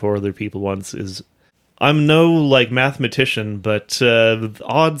and seeing 4 other people once is, I'm no mathematician, but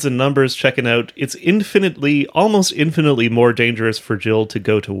odds and numbers checking out, it's almost infinitely more dangerous for Jill to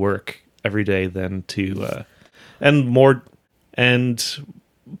go to work every day than to, and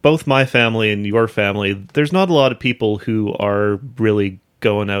both my family and your family, there's not a lot of people who are really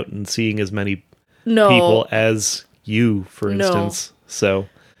going out and seeing as many people as you, for instance. So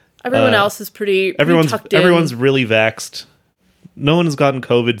everyone else is pretty tucked in. Everyone's really vaxxed. No one has gotten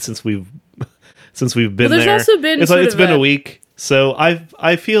COVID since we've been there. There's also been it's been a week, so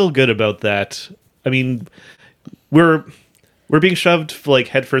I feel good about that. I mean, we're being shoved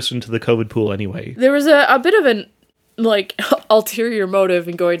headfirst into the COVID pool anyway. There was a bit of an ulterior motive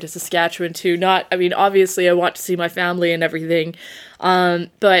in going to Saskatchewan too. Obviously I want to see my family and everything,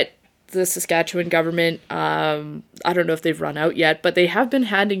 but the Saskatchewan government, I don't know if they've run out yet, but they have been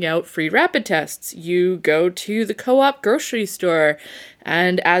handing out free rapid tests. You go to the Co-op grocery store,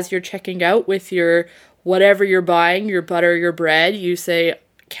 and as you're checking out with your whatever you're buying, your butter, your bread, you say,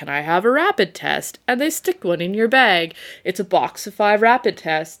 "Can I have a rapid test?" And they stick one in your bag. It's a box of 5 rapid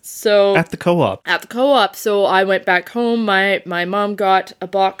tests. So at the co-op. So I went back home. My mom got a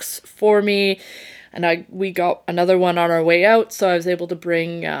box for me, and we got another one on our way out. So I was able to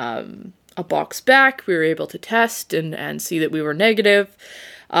bring a box back. We were able to test and see that we were negative.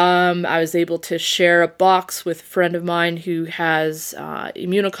 I was able to share a box with a friend of mine who has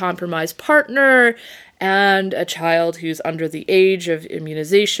immunocompromised partner and a child who's under the age of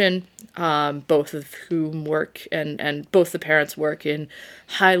immunization, both of whom work, and both the parents work in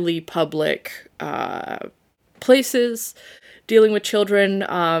highly public places dealing with children.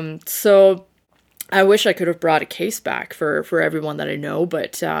 So I wish I could have brought a case back for everyone that I know,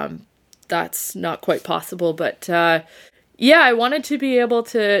 but that's not quite possible. But yeah, I wanted to be able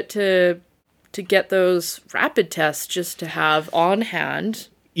to get those rapid tests just to have on hand.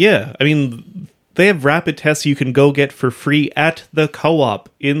 Yeah, I mean, they have rapid tests you can go get for free at the Co-op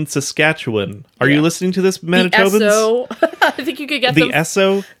in Saskatchewan. Are you listening to this, Manitobans? The Esso. I think you could get the them,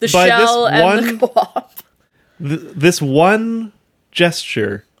 Esso the by Shell and the Co-op. This one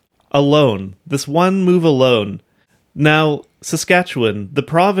gesture alone, this one move alone. Now, Saskatchewan, the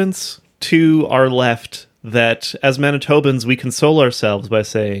province to our left that, as Manitobans, we console ourselves by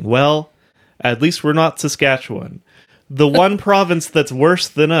saying, well, at least we're not Saskatchewan. The one province that's worse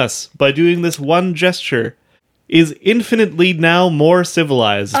than us by doing this one gesture is infinitely now more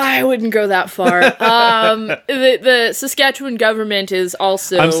civilized. I wouldn't go that far. The Saskatchewan government is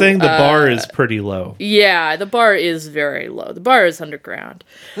also... I'm saying the bar is pretty low. Yeah, the bar is very low. The bar is underground.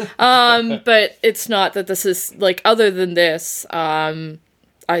 But it's not that this is, like, other than this, I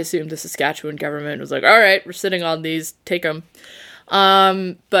assume the Saskatchewan government was like, all right, we're sitting on these, take them.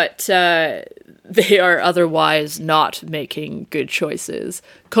 But they are otherwise not making good choices.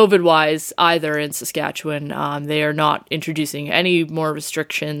 COVID-wise, either in Saskatchewan, they are not introducing any more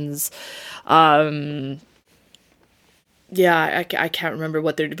restrictions. Yeah, I can't remember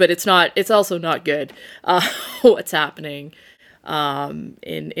what they're doing, but it's also not good, what's happening,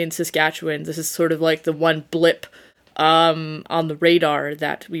 in Saskatchewan. This is sort of like the one blip, on the radar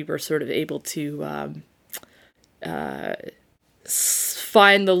that we were sort of able to,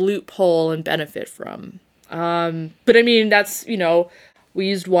 find the loophole and benefit from. But I mean, that's, we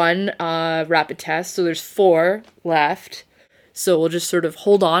used one rapid test, so there's 4 left. So we'll just sort of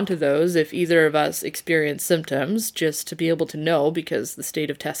hold on to those if either of us experience symptoms, just to be able to know, because the state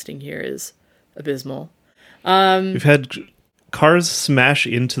of testing here is abysmal. We've had cars smash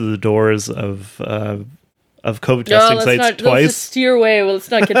into the doors of COVID testing sites twice. Let's just steer away. Well,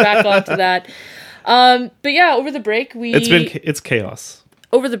 let's not get back onto that. But yeah, over the break it's chaos.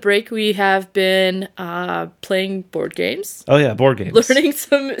 Over the break, we have been playing board games. Oh yeah, board games. Learning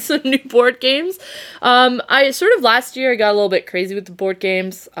some new board games. I sort of last year I got a little bit crazy with the board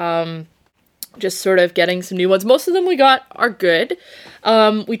games. Just sort of getting some new ones. Most of them we got are good.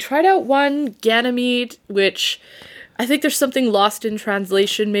 We tried out one, Ganymede, which I think there's something lost in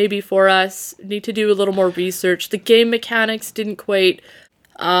translation maybe for us. Need to do a little more research. The game mechanics didn't quite...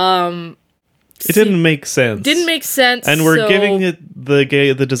 It didn't make sense. And we're giving it the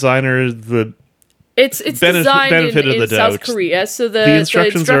designer the benefit of the doubt. South Korea, so the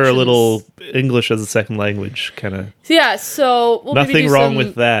instructions are a little English as a second language kind of. Yeah, so we'll nothing wrong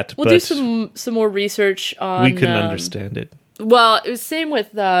with that. We'll do some more research on. We can understand it. Well, it was same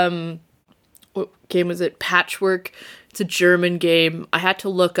with what game was it? Patchwork. It's a German game. I had to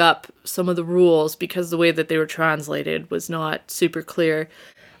look up some of the rules because the way that they were translated was not super clear.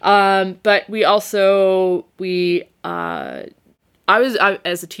 But as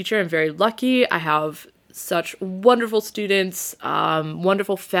a teacher, I'm very lucky. I have such wonderful students,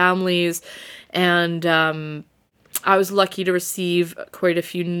 wonderful families, and I was lucky to receive quite a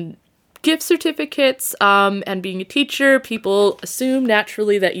few gift certificates. And being a teacher, people assume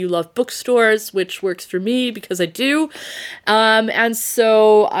naturally that you love bookstores, which works for me because I do. And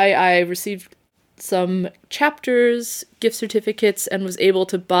so I received some chapters, gift certificates, and was able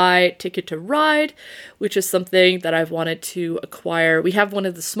to buy Ticket to Ride, which is something that I've wanted to acquire. We have one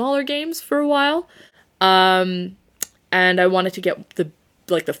of the smaller games for a while, and I wanted to get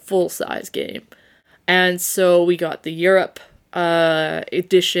the full-size game. And so we got the Europe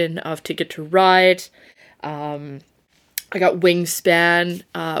edition of Ticket to Ride. I got Wingspan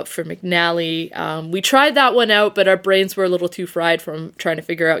for McNally. We tried that one out, but our brains were a little too fried from trying to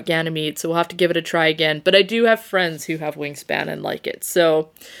figure out Ganymede, so we'll have to give it a try again. But I do have friends who have Wingspan and like it,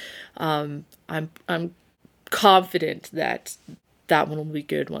 so I'm confident that that one will be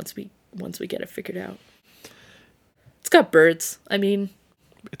good once we get it figured out. It's got birds. I mean,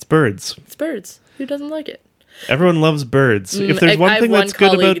 it's birds. It's birds. Who doesn't like it? Everyone loves birds. If there's one thing that's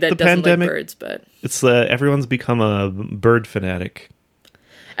good about the pandemic, like birds, but it's everyone's become a bird fanatic.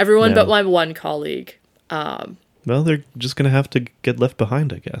 Everyone but my one colleague. Well, they're just going to have to get left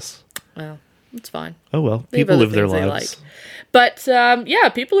behind, I guess. Well, it's fine. Oh, well. People live their lives. But, yeah,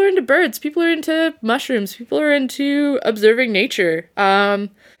 people are into birds. People are into mushrooms. People are into observing nature.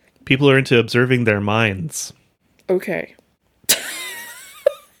 People are into observing their minds. Okay.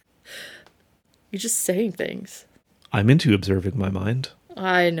 You're just saying things. I'm into observing my mind.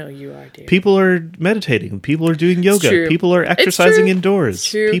 I know you are, dude. People are meditating. People are doing yoga. People are exercising indoors.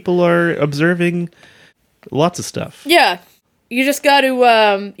 People are observing lots of stuff. Yeah. you just got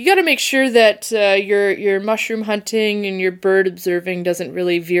to make sure that your mushroom hunting and your bird observing doesn't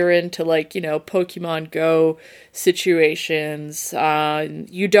really veer into like, you know, Pokemon Go situations.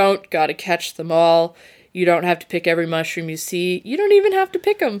 You don't got to catch them all. You don't have to pick every mushroom you see. You don't even have to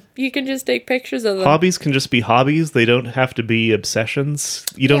pick them. You can just take pictures of them. Hobbies can just be hobbies. They don't have to be obsessions.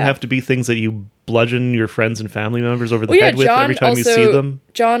 You don't have to be things that you bludgeon your friends and family members over the head with every time you see them.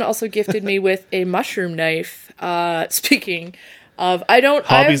 John also gifted me with a mushroom knife. Speaking of,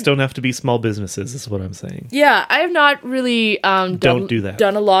 hobbies don't have to be small businesses, is what I'm saying. Yeah, I have not really don't do that.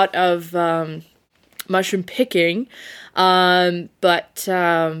 Done a lot of mushroom picking, but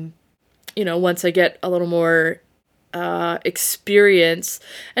you know, once I get a little more experience,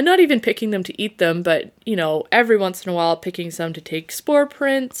 and not even picking them to eat them, but, you know, every once in a while picking some to take spore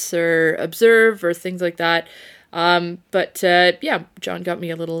prints or observe or things like that. But yeah, John got me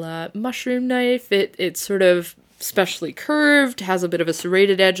a little mushroom knife. It's sort of specially curved, has a bit of a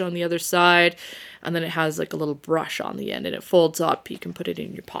serrated edge on the other side, and then it has like a little brush on the end, and it folds up. You can put it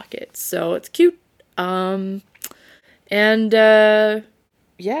in your pocket, so it's cute.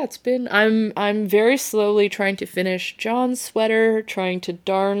 Yeah, it's been, I'm very slowly trying to finish John's sweater, trying to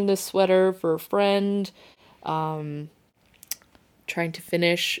darn the sweater for a friend, trying to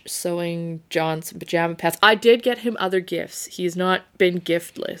finish sewing John some pajama pants. I did get him other gifts. He's not been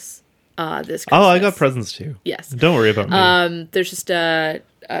giftless this Christmas. Oh, I got presents too. Yes. Don't worry about me. There's just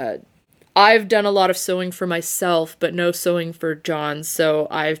I've done a lot of sewing for myself, but no sewing for John, so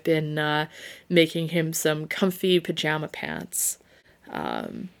I've been making him some comfy pajama pants.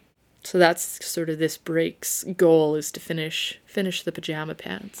 So that's sort of this break's goal, is to finish the pajama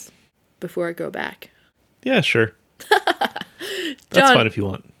pants before I go back. Yeah, sure. That's fine if you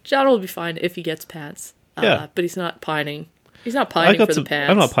want. John will be fine if he gets pants. Yeah. But he's not pining. He's not pining for the pants.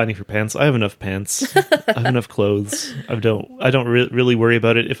 I'm not pining for pants. I have enough pants. I have enough clothes. I don't really worry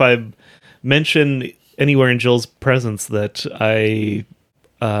about it. If I mention anywhere in Jill's presence that I'm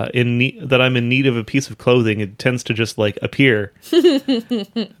in need of a piece of clothing, it tends to just like appear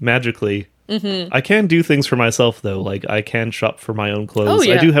magically. Mm-hmm. I can do things for myself though. Like I can shop for my own clothes. Oh,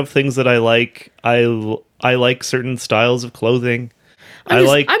 yeah. I do have things that I like. I like certain styles of clothing.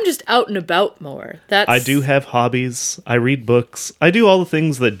 I'm just out and about more. I do have hobbies. I read books. I do all the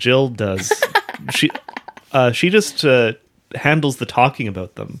things that Jill does. She just handles the talking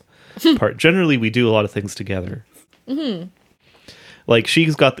about them part. Generally, we do a lot of things together. Mm-hmm. Like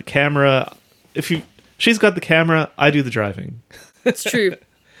she's got the camera. She's got the camera, I do the driving. It's true.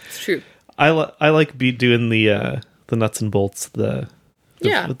 It's true. I like doing the nuts and bolts, the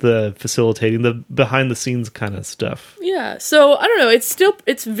facilitating, the behind the scenes kind of stuff. Yeah. So I don't know.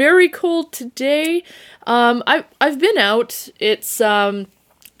 It's very cold today. I've been out. It's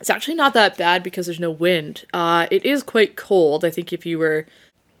actually not that bad because there's no wind. It is quite cold. I think if you were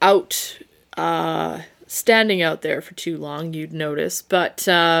out, standing out there for too long, you'd notice. But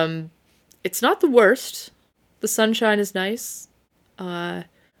it's not the worst. The sunshine is nice.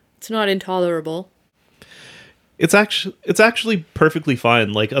 It's not intolerable. It's actually perfectly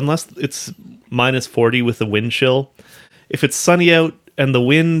fine. Like unless it's -40 with the wind chill. If it's sunny out and the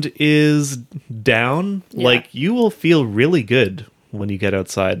wind is down, like you will feel really good when you get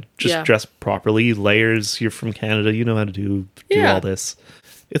outside. Just dress properly, layers. You're from Canada, you know how to do all this.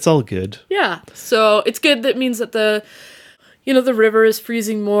 It's all good. Yeah. So it's good. That means that the river is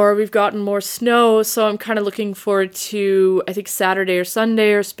freezing more. We've gotten more snow. So I'm kind of looking forward to, I think Saturday or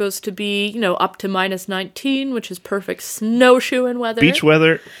Sunday are supposed to be, up to -19, which is perfect snowshoeing weather. Beach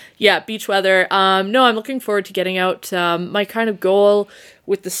weather. Yeah, beach weather. No, I'm looking forward to getting out. My kind of goal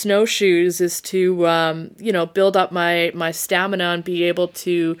with the snowshoes is to, build up my stamina and be able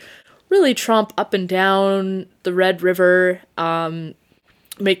to really tromp up and down the Red River,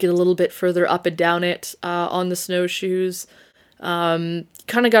 make it a little bit further up and down it on the snowshoes. Kind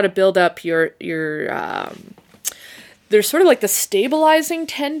of got to build up your there's sort of like the stabilizing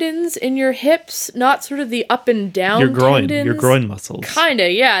tendons in your hips, not sort of the up and down tendons. Your groin muscles. Kind of,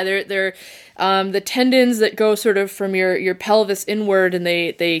 yeah. They're the tendons that go sort of from your pelvis inward, and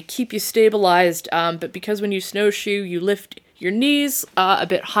they keep you stabilized. But because when you snowshoe, you lift your knees a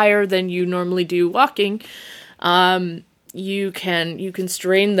bit higher than you normally do walking. You can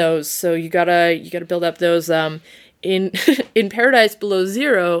strain those, so you gotta build up those. In Paradise Below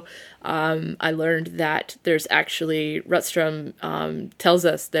Zero, I learned that there's actually Rutstrom tells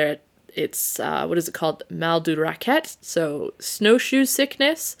us that it's what is it called, mal de raquette, so snowshoe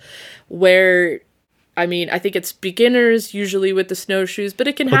sickness, where I think it's beginners usually with the snowshoes, but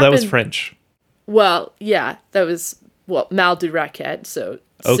it can happen. That was French. Well, yeah, that was mal de raquette, so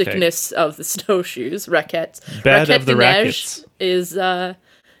Okay. sickness of the snowshoes. Raquettes. Bad of the de rackets. neige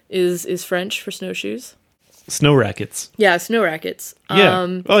is French for snowshoes. Snow rackets. Yeah, snow rackets.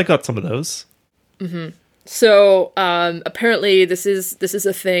 Yeah. Well, I got some of those. So apparently this is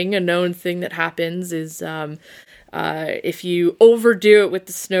a thing, a known thing that happens is if you overdo it with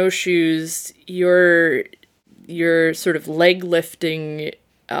the snowshoes, your sort of leg lifting,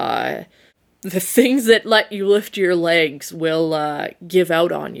 the things that let you lift your legs will give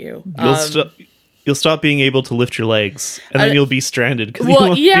out on you. You'll stop being able to lift your legs, and then you'll be stranded. 'Cause you Well,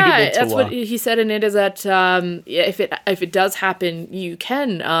 won't be yeah, able to that's walk. what he said in it. Is that if it does happen, you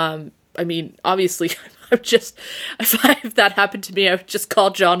can. I mean, obviously, if that happened to me, I would just call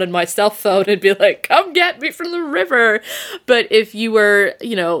John on my cell phone and be like, "Come get me from the river." But if you were,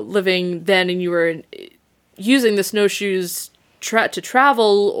 living then and you were using the snowshoes to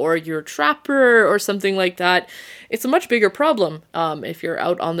travel, or you're a trapper or something like that, it's a much bigger problem if you're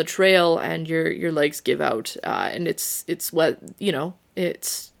out on the trail and your legs give out, and it's what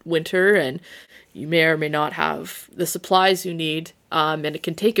it's winter and you may or may not have the supplies you need, and it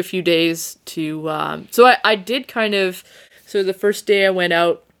can take a few days to so I did so the first day I went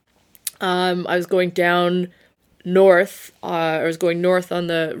out, I was going down north, I was going north on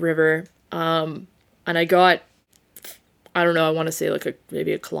the river, and I got, I don't know, I want to say like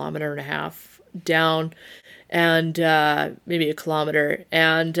maybe a kilometer and a half down, and maybe a kilometer,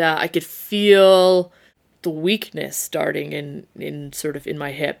 and I could feel the weakness starting in sort of in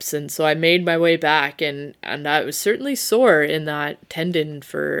my hips, and so I made my way back, and I was certainly sore in that tendon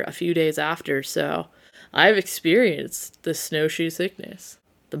for a few days after. So I've experienced the snowshoe sickness,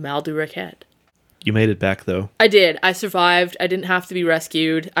 the mal du raquette. You made it back, though. I did. I survived. I didn't have to be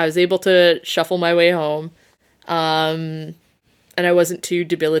rescued. I was able to shuffle my way home. And I wasn't too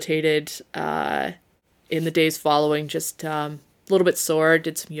debilitated in the days following, just a little bit sore,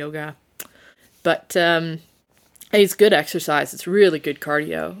 did some yoga. But it's good exercise. It's really good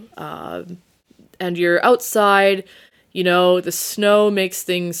cardio. And you're outside, the snow makes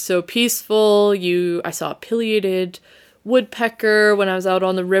things so peaceful. I saw a pileated woodpecker when I was out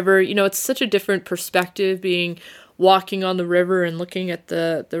on the river. It's such a different perspective walking on the river and looking at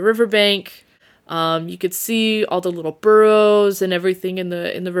the riverbank. You could see all the little burrows and everything in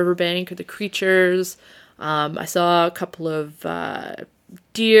the riverbank, or the creatures. I saw a couple of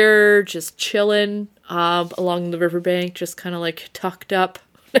deer just chilling along the riverbank, just kind of like tucked up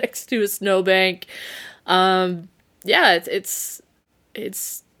next to a snowbank. Yeah, it's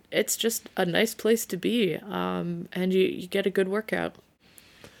just a nice place to be, and you get a good workout.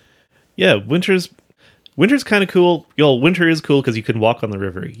 Yeah, winter's kind of cool. Winter is cool because you can walk on the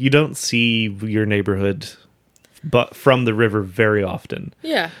river. You don't see your neighborhood but from the river very often.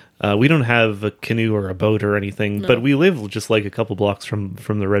 Yeah. We don't have a canoe or a boat or anything, but we live just like a couple blocks from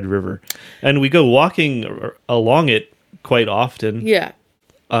the Red River. And we go walking along it quite often. Yeah.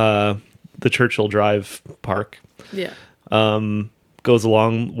 The Churchill Drive Park. Yeah. Goes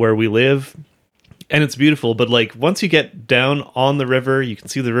along where we live. And it's beautiful, but like once you get down on the river, you can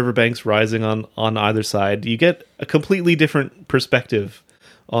see the riverbanks rising on either side. You get a completely different perspective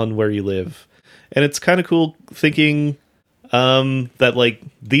on where you live. And it's kind of cool thinking that like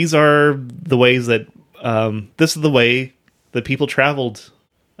these are the ways that this is the way that people traveled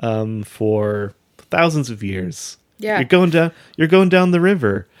for thousands of years. Yeah. You're going down the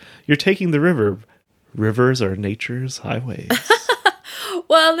river. You're taking the river. Rivers are nature's highways.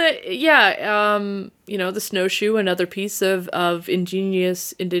 Well, the snowshoe, another piece of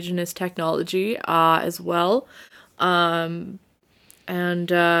ingenious indigenous technology as well.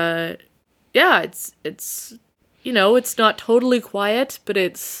 It's not totally quiet, but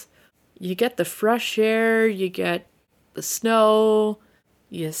you get the fresh air, you get the snow,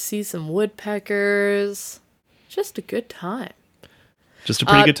 you see some woodpeckers. Just a good time. Just a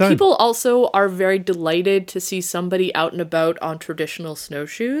pretty good time. People also are very delighted to see somebody out and about on traditional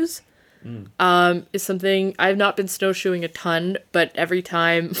snowshoes. Is something I've not been snowshoeing a ton, but every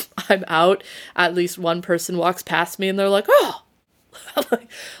time I'm out, at least one person walks past me and they're like, "Oh, look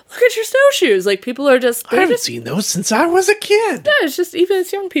at your snowshoes!" Like people are I haven't seen those since I was a kid. Yeah, it's just even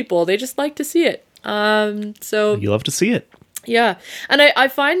as young people, they just like to see it. So you love to see it. Yeah, and I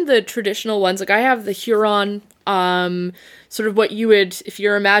find the traditional ones, like I have the Huron, sort of what you would, if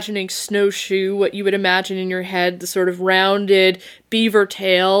you're imagining snowshoe, what you would imagine in your head, the sort of rounded beaver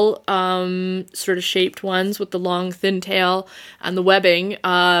tail, sort of shaped ones with the long thin tail and the webbing.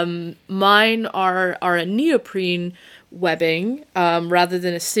 Mine are a neoprene webbing rather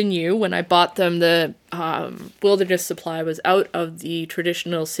than a sinew. When I bought them, the Wilderness Supply was out of the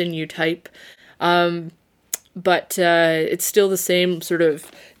traditional sinew type. but it's still the same sort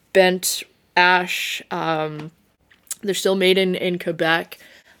of bent ash. They're still made in Quebec.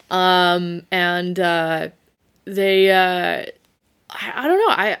 And they, I don't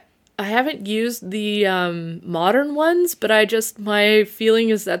know, I haven't used the modern ones, but my feeling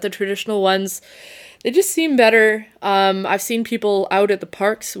is that the traditional ones, they just seem better. I've seen people out at the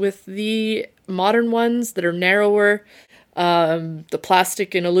parks with the modern ones that are narrower, the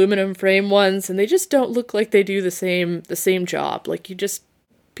plastic and aluminum frame ones, and they just don't look like they do the same job. Like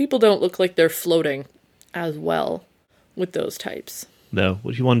people don't look like they're floating as well with those types. No,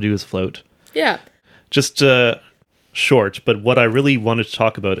 what you want to do is float. Yeah. Just short, but what I really wanted to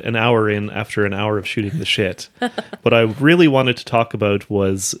talk about after an hour of shooting the shit, what I really wanted to talk about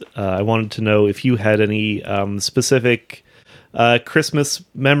was I wanted to know if you had any specific Christmas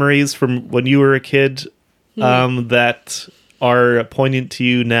memories from when you were a kid that are poignant to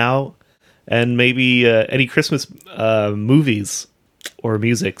you now, and maybe any Christmas movies or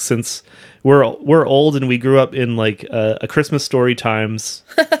music, since we're old and we grew up in like A Christmas Story times.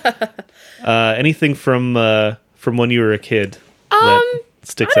 Anything from when you were a kid that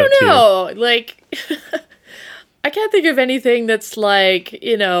sticks out to you? I don't know. Like, I can't think of anything that's like,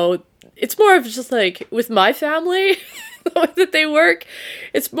 it's more of just like with my family the way that they work.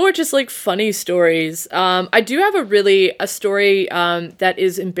 It's more just like funny stories. I do have a story that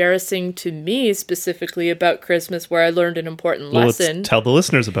is embarrassing to me specifically about Christmas, where I learned an important lesson. Let's tell the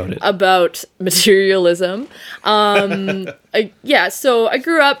listeners about it. About materialism. So I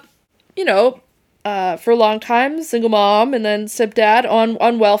grew up, for a long time, single mom, and then stepdad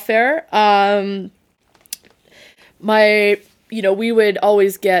on welfare. We would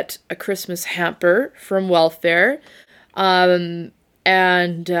always get a Christmas hamper from welfare. And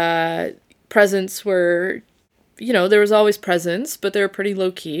presents were, there was always presents, but they were pretty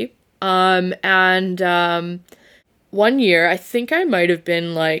low key. One year, I think I might have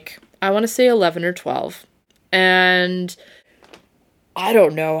been like, I want to say 11 or 12. And I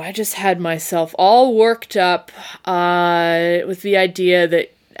don't know, I just had myself all worked up with the idea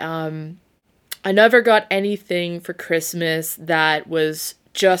that I never got anything for Christmas that was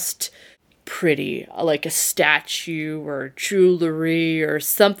just pretty, like a statue or jewelry or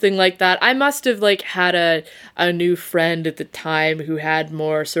something like that. I must have like had a new friend at the time who had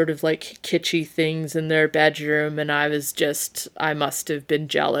more sort of like kitschy things in their bedroom, and I must have been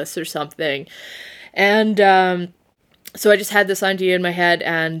jealous or something. And so I just had this idea in my head,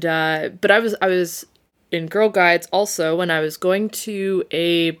 and but I was in Girl Guides also when I was going to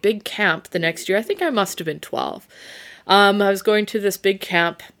a big camp the next year. I think I must have been 12. I was going to this big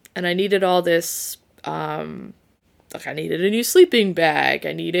camp, and I needed all this, I needed a new sleeping bag,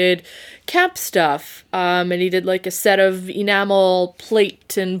 I needed camp stuff, I needed like a set of enamel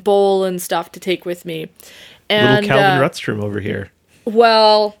plate and bowl and stuff to take with me. And little Calvin Rutstrom over here.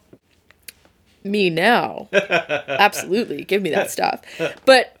 Well, me now. Absolutely, give me that stuff.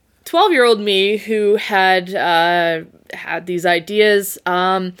 But 12-year-old me who had these ideas,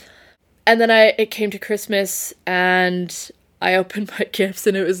 and then it came to Christmas, and I opened my gifts,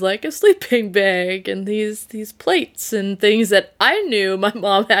 and it was like a sleeping bag and these plates and things that I knew my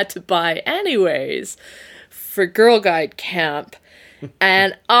mom had to buy anyways for Girl Guide camp.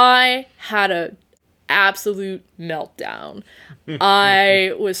 And I had a absolute meltdown.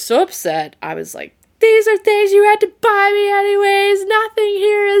 I was so upset. I was like, these are things you had to buy me anyways. Nothing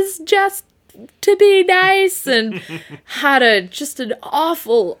here is just to be nice. And had an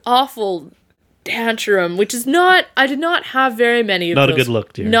awful tantrum, which is I did not have very many of those. Not a good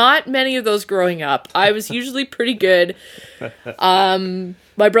look, dear. Not many of those growing up. I was usually pretty good.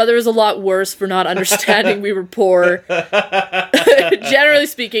 My brother was a lot worse for not understanding we were poor. Generally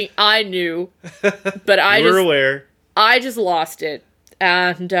speaking, I knew, but you were aware. I just lost it.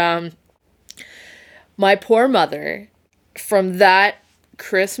 And my poor mother, from that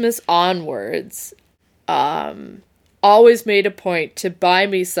Christmas onwards, always made a point to buy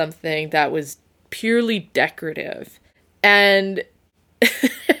me something that was purely decorative. And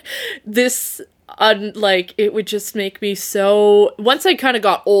this, it would just make me so... Once I kind of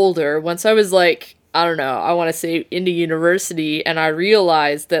got older, once I was like, I don't know, I want to say into university, and I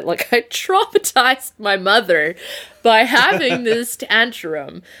realized that, I traumatized my mother by having this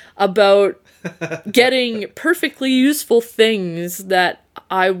tantrum about getting perfectly useful things that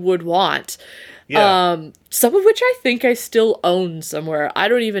I would want. Yeah. Some of which I think I still own somewhere. I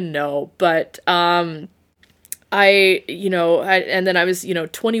don't even know, but and then I was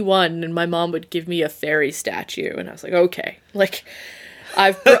 21, and my mom would give me a fairy statue, and I was like, okay,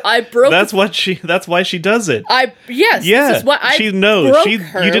 I broke. That's why she does it. Yes. This is what I she knows. broke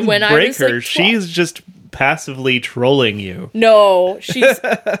her You didn't when break I was her. 12. She's just passively trolling you. No,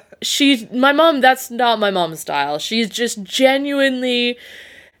 she's my mom. That's not my mom's style. She's just genuinely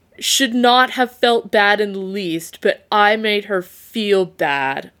should not have felt bad in the least, but I made her feel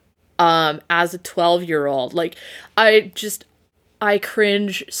bad as a 12-year-old. Like, I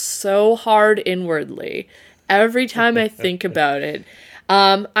cringe so inwardly inwardly every time I think about it.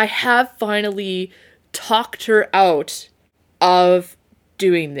 I have finally talked her out of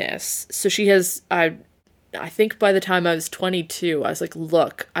doing this. So she has, I think by the time I was 22, I was like,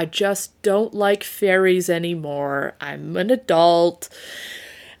 look, I just don't like fairies anymore. I'm an adult.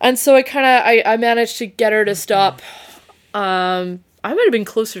 And so I managed to get her to stop. I might have been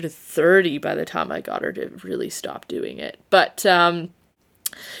closer to 30 by the time I got her to really stop doing it. But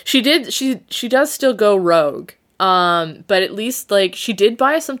she does still go rogue. But at least, like, she did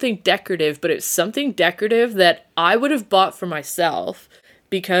buy something decorative, but it's something decorative that I would have bought for myself,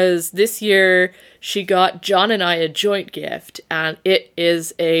 because this year she got John and I a joint gift, and it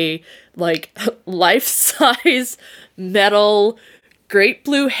is a, like, life-size metal great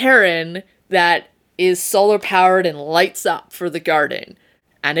blue heron that is solar powered and lights up for the garden.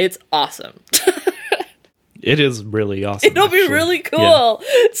 And it's awesome. It is really awesome. It'll be really cool.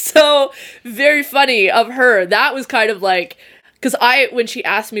 Yeah. So very funny of her. That was kind of like, because when she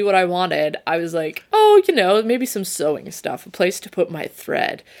asked me what I wanted, I was like, oh, maybe some sewing stuff, a place to put my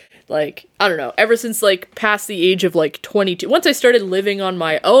thread. Like, I don't know, ever since like past the age of like 22, once I started living on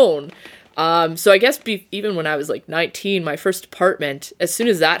my own, so I guess even when I was like 19, my first apartment, as soon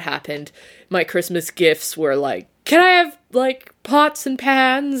as that happened, my Christmas gifts were like, can I have like pots and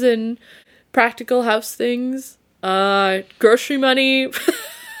pans and practical house things, grocery money.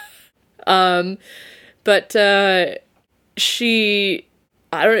 But she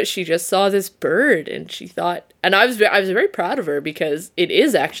just saw this bird and she thought, and I was very proud of her, because it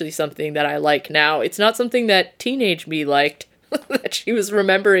is actually something that I like now. It's not something that teenage me liked, that she was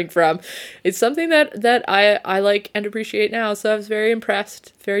remembering from. It's something that I like and appreciate now. So I was very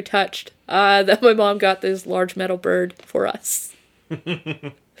impressed, very touched, that my mom got this large metal bird for us.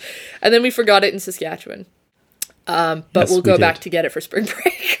 And then we forgot it in Saskatchewan. But yes, we'll go back to get it for spring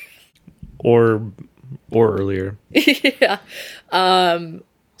break. or earlier. Yeah.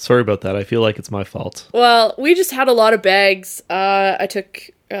 Sorry about that. I feel like it's my fault. Well, we just had a lot of bags. I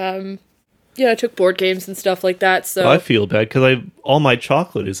took board games and stuff like that. So I feel bad because all my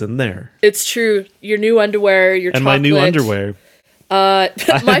chocolate is in there. It's true. Your new underwear, your and chocolate. And my new underwear. My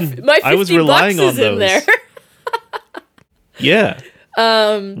 50 I was relying bucks on is in there. Yeah.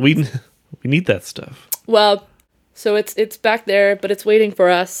 We need that stuff. Well, so it's back there, but it's waiting for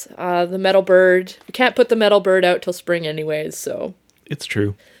us. The metal bird. We can't put the metal bird out till spring anyways, so it's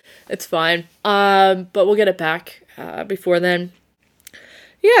true. It's fine. But we'll get it back before then.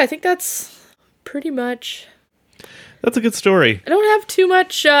 Yeah, I think that's pretty much. That's a good story. I don't have too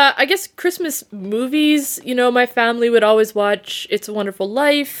much, I guess Christmas movies, my family would always watch It's a Wonderful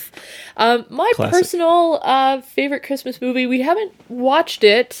Life. My Classic. Personal favorite Christmas movie, we haven't watched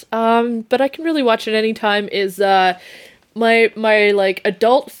it, but I can really watch it anytime, is my like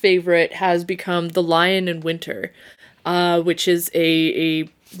adult favorite has become The Lion in Winter, which is a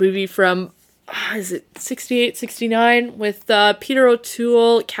movie from, is it 68, 69, with Peter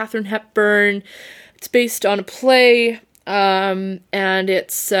O'Toole, Katharine Hepburn. It's based on a play, and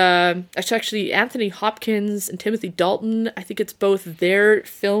it's actually Anthony Hopkins and Timothy Dalton. I think it's both their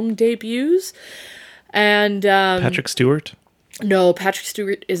film debuts. And Patrick Stewart? No, Patrick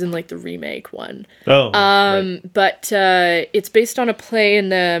Stewart is in like the remake one. Oh, right. But it's based on a play,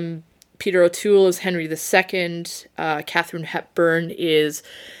 and Peter O'Toole is Henry II. Katharine Hepburn is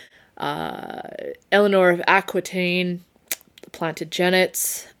Eleanor of Aquitaine,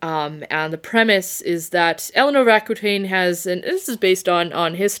 Plantagenets, and the premise is that Eleanor of Aquitaine has, and this is based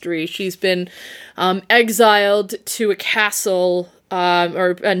on history, she's been exiled to a castle,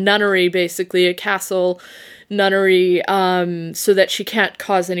 or a nunnery, basically, a castle nunnery, so that she can't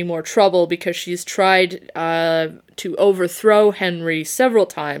cause any more trouble, because she's tried to overthrow Henry several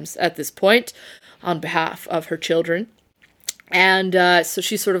times at this point on behalf of her children. And so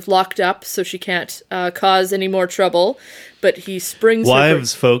she's sort of locked up, so she can't cause any more trouble. But he springs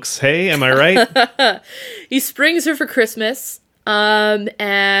Wives, folks. Hey, am I right? He springs her for Christmas. And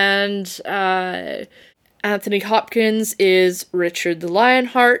Anthony Hopkins is Richard the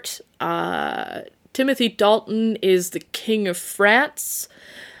Lionheart. Timothy Dalton is the King of France.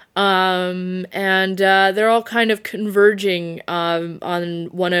 And they're all kind of converging on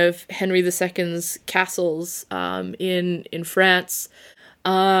one of Henry II's castles in France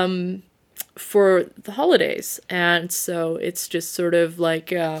for the holidays. And so it's just sort of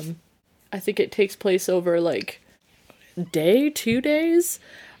like I think it takes place over like a day, 2 days.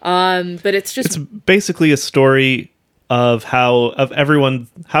 But it's just It's basically a story of how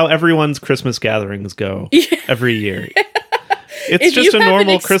everyone's Christmas gatherings go every year. It's if just you a have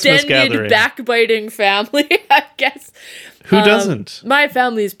normal an Christmas extended gathering. backbiting family, I guess. Who doesn't? My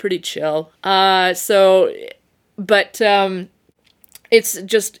family is pretty chill. It's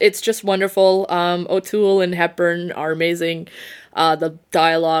just wonderful. O'Toole and Hepburn are amazing. The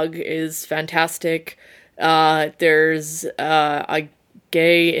dialogue is fantastic. There's a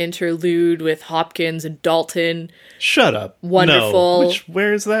gay interlude with Hopkins and Dalton. Shut up. Wonderful. No.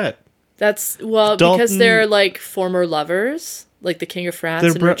 Where is that? That's Dalton, because they're like former lovers, like the King of France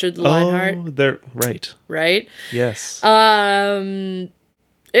and Richard Lionheart. Oh, they're right. Right? Yes.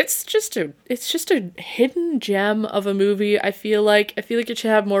 It's just a hidden gem of a movie. I feel like it should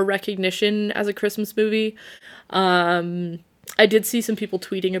have more recognition as a Christmas movie. I did see some people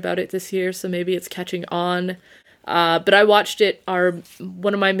tweeting about it this year, so maybe it's catching on. But I watched it.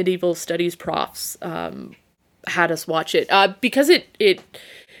 One of my medieval studies profs had us watch it because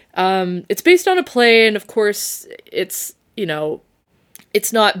it's based on a play, and of course it's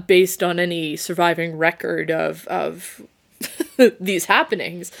not based on any surviving record of these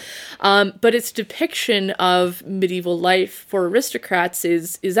happenings, but its depiction of medieval life for aristocrats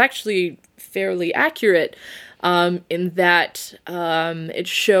is actually fairly accurate, in that it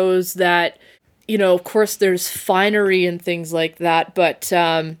shows that, of course there's finery and things like that, but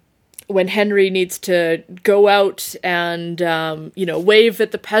when Henry needs to go out and wave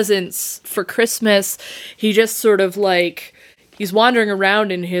at the peasants for Christmas, he just sort of like, he's wandering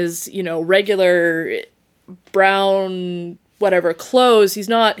around in his regular brown whatever clothes. He's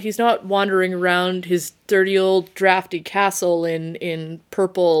not wandering around his dirty old drafty castle in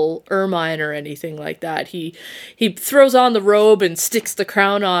purple ermine or anything like that. He throws on the robe and sticks the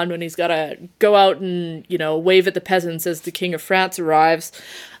crown on when he's got to go out and wave at the peasants as the King of France arrives.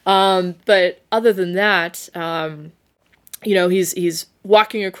 But other than that, he's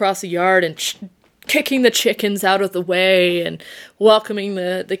walking across the yard and kicking the chickens out of the way and welcoming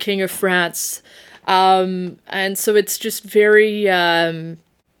the King of France. And so it's just very, at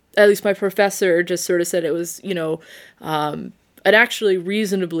least my professor just sort of said it was, an actually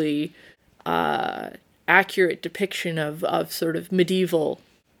reasonably, accurate depiction of sort of medieval,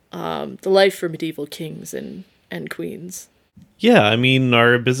 the life for medieval kings and queens. Yeah, I mean,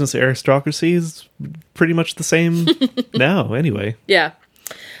 our business aristocracy is pretty much the same now, anyway. Yeah.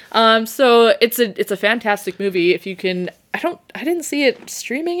 So it's a fantastic movie. If you can, I didn't see it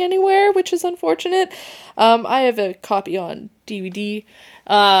streaming anywhere, which is unfortunate. I have a copy on DVD.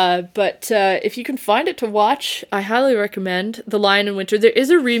 But if you can find it to watch, I highly recommend The Lion in Winter. There is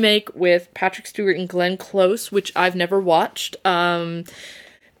a remake with Patrick Stewart and Glenn Close, which I've never watched.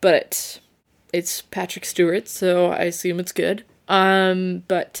 But it's Patrick Stewart, so I assume it's good.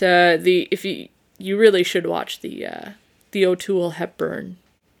 If you really should watch the O'Toole Hepburn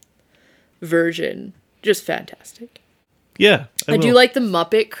version. Just fantastic. Yeah, I do like the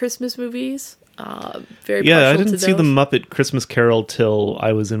Muppet Christmas movies. Very yeah, I partial didn't to see the those. Muppet Christmas Carol till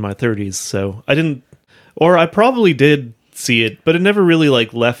I was in my 30s, so I didn't, or I probably did see it, but it never really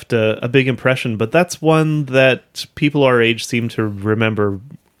left a big impression. But that's one that people our age seem to remember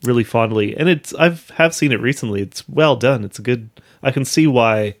really fondly, and have seen it recently. It's well done. It's a good. I can see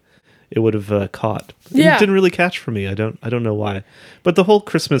why it would have caught. Yeah. It didn't really catch for me. I don't know why, but the whole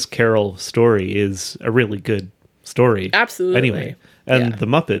Christmas Carol story is a really good story. Absolutely. Anyway, and Yeah. the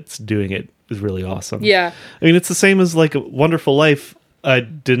Muppets doing it is really awesome. Yeah. I mean, it's the same as A Wonderful Life. I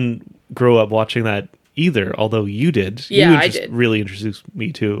didn't grow up watching that either, although you did. Yeah, you I did. Really introduced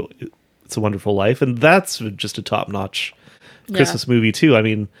me to It's a Wonderful Life, and that's just a top-notch Christmas movie too. I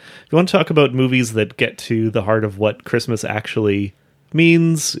mean, if you want to talk about movies that get to the heart of what Christmas actually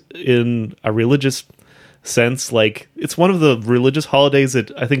means in a religious sense, it's one of the religious holidays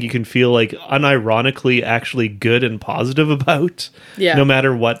that I think you can feel unironically actually good and positive about. Yeah. No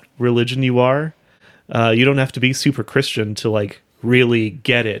matter what religion you are. You don't have to be super Christian to really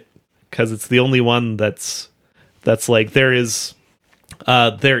get it, because it's the only one that's there is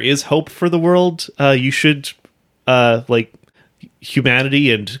hope for the world. You should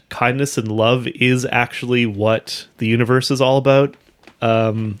humanity and kindness and love is actually what the universe is all about.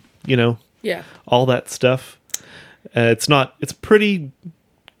 Yeah. All that stuff. It's pretty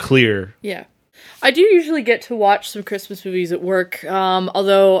clear. Yeah. I do usually get to watch some Christmas movies at work.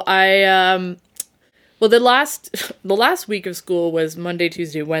 Although I, the last week of school was Monday,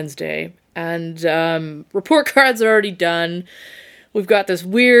 Tuesday, Wednesday, and report cards are already done. we've got this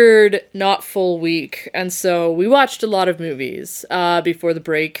weird, not full week, and so we watched a lot of movies before the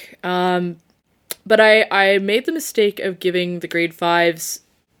break. But I made the mistake of giving the grade 5s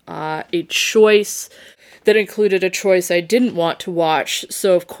a choice that included a choice I didn't want to watch.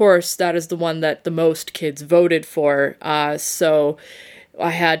 So, of course, that is the one that the most kids voted for. So I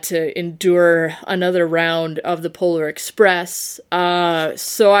had to endure another round of the Polar Express.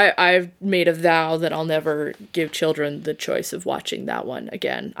 So I've made a vow that I'll never give children the choice of watching that one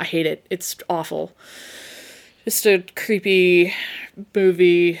again. I hate it. It's awful. Just a creepy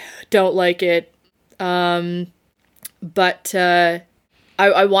movie. Don't like it. But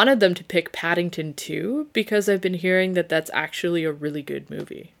I wanted them to pick Paddington 2 because I've been hearing that that's actually a really good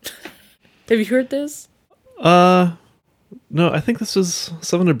movie. Have you heard this? No, I think this was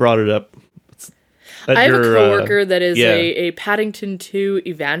someone who brought it up. I have a coworker that is a Paddington 2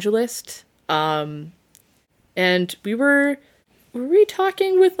 evangelist. And were we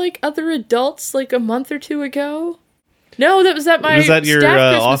talking with like other adults like a month or two ago? No, that was at my staff your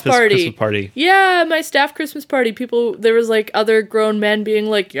office Christmas party. Yeah, my staff Christmas party. There was like other grown men being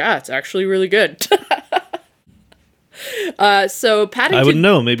like, yeah, it's actually really good. So Paddington... I wouldn't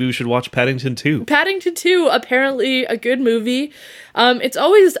know. Maybe we should watch Paddington 2. Paddington 2, apparently a good movie. I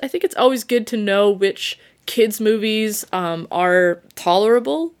think it's always good to know which kids' movies are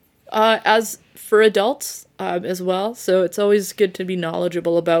tolerable as for adults as well. So it's always good to be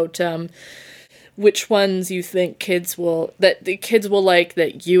knowledgeable about which ones you think the kids will like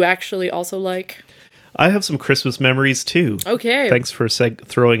that you actually also like. I have some Christmas memories too. Okay. Thanks for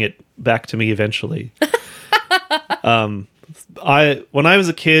throwing it back to me eventually. When I was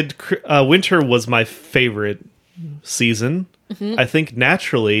a kid, winter was my favorite season. Mm-hmm. I think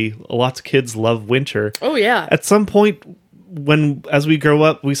naturally, lots of kids love winter. Oh yeah. At some point, as we grow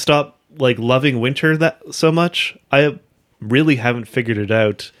up, we stop like loving winter that so much. I really haven't figured it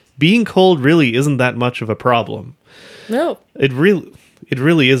out. Being cold really isn't that much of a problem. No. It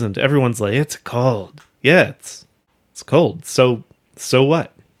really isn't. Everyone's like, it's cold. Yeah, it's cold. So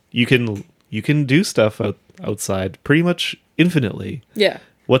what? You can do stuff outside pretty much infinitely. Yeah.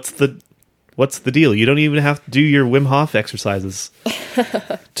 What's the deal? You don't even have to do your Wim Hof exercises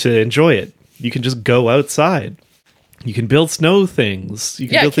to enjoy it. You can just go outside. You can build snow things. You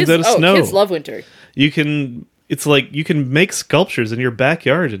can build things out of snow. Kids love winter. It's like you can make sculptures in your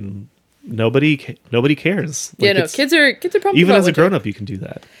backyard and nobody cares. Like kids are probably even as a grown up you can do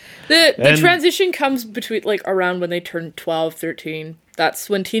that. The transition comes between like around when they turn 12, 13. That's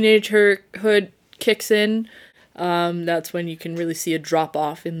when teenagerhood kicks in. That's when you can really see a drop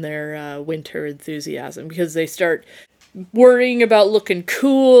off in their winter enthusiasm because they start worrying about looking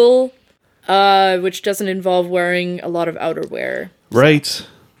cool, which doesn't involve wearing a lot of outerwear. Right.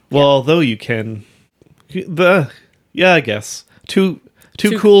 Well, although you can, I guess too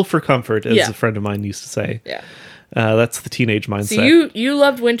cool for comfort, as a friend of mine used to say. Yeah. That's the teenage mindset. So you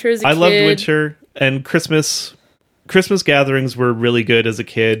loved winter as a kid. I loved winter, and Christmas gatherings were really good as a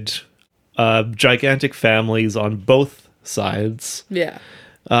kid. Gigantic families on both sides. Yeah.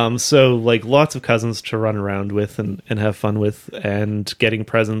 So like lots of cousins to run around with and have fun with, and getting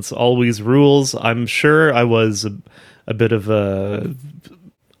presents always rules. I'm sure I was a bit of a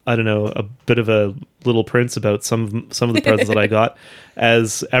little prince about some of the presents that I got,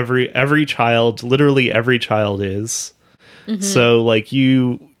 as every child, literally every child is. Mm-hmm. So like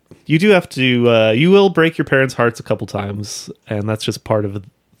you do have to you will break your parents' hearts a couple times, and that's just part of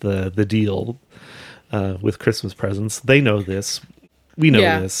the deal with Christmas presents. They know this. We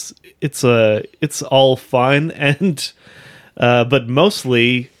know this. It's all fine, and but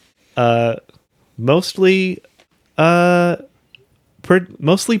mostly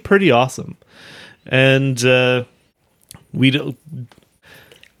pretty awesome. And we don't.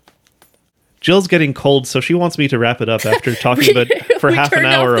 Jill's getting cold, so she wants me to wrap it up after talking for half an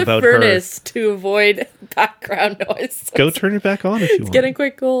hour about her. We turned off the furnace to avoid background noise. Go turn it back on if you want. It's getting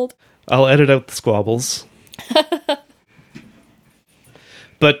quite cold. I'll edit out the squabbles.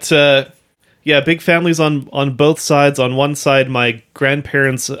 But big families on both sides. On one side, my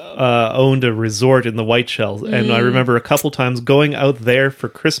grandparents owned a resort in the White Shell, and I remember a couple times going out there for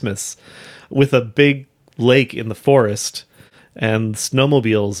Christmas with a big lake in the forest and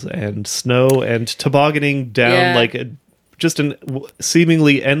snowmobiles and snow and tobogganing down like just a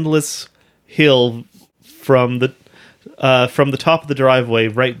seemingly endless hill from the top of the driveway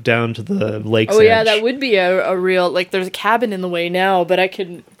right down to the lake's edge. Yeah, that would be a real, like, there's a cabin in the way now, but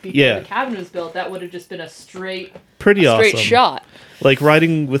when the cabin was built, that would have just been a straight shot. Like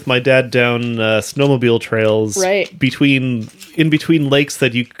riding with my dad down snowmobile trails in between lakes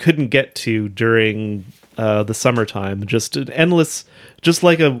that you couldn't get to during the summertime. Just an endless, just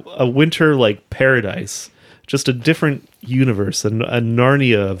like a winter like paradise. Just a different universe, a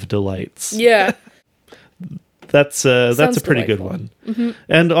Narnia of delights. Yeah. That's a pretty delightful. good one.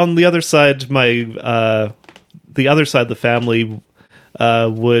 And on the other side, the other side of the family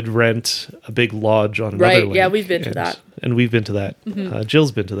would rent a big lodge on another Right, lake. yeah, we've been to that. And we've been to that.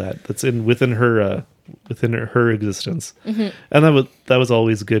 Jill's been to that. That's within her existence. And that was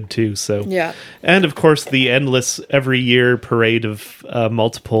always good too. So Yeah. and of course the endless every year parade of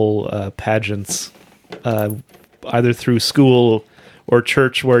multiple pageants, either through school or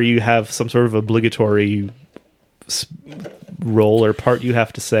church, where you have some sort of obligatory role or part you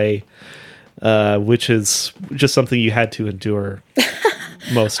have to say, which is just something you had to endure.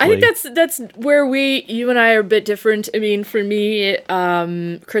 Mostly. I think that's where you and I are a bit different. I mean, for me,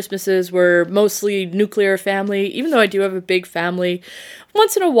 Christmases were mostly nuclear family, even though I do have a big family.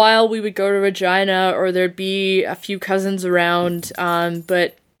 Once in a while, we would go to Regina, or there'd be a few cousins around,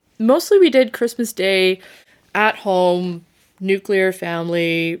 but mostly we did Christmas Day at home, nuclear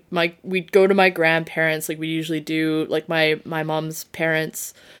family. We'd go to my grandparents, like we usually do, like my mom's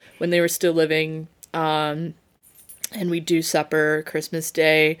parents when they were still living, and we'd do supper Christmas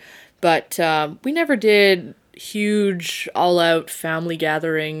Day, but we never did huge all-out family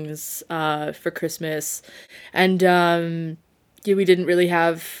gatherings for Christmas. And yeah, we didn't really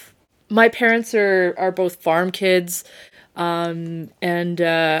have... My parents are both farm kids, and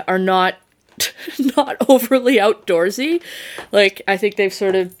are not not overly outdoorsy. Like, I think they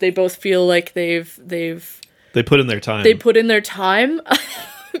both feel like they put in their time. They put in their time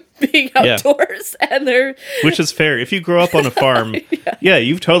being outdoors, and they're... Which is fair. If you grow up on a farm, yeah,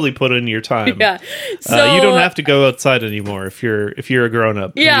 you've totally put in your time. Yeah. So you don't have to go outside anymore if you're a grown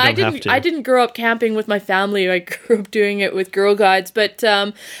up. Yeah, you don't have to. I didn't grow up camping with my family. I grew up doing it with Girl Guides, but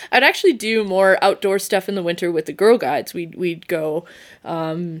I'd actually do more outdoor stuff in the winter with the Girl Guides. We'd go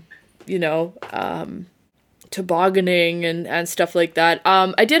tobogganing and stuff like that.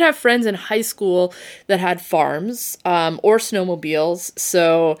 I did have friends in high school that had farms or snowmobiles.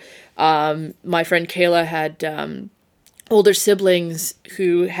 So my friend Kayla had older siblings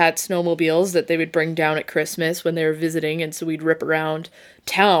who had snowmobiles that they would bring down at Christmas when they were visiting, and so we'd rip around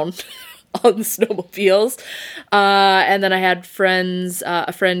town on the snowmobiles. And then I had friends,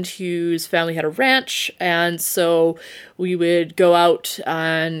 a friend whose family had a ranch, and so we would go out,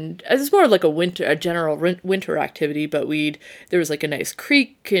 and it's more like a general winter activity, but there was like a nice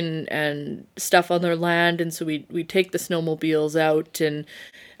creek and stuff on their land, and so we'd take the snowmobiles out and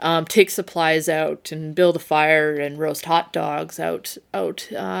take supplies out and build a fire and roast hot dogs out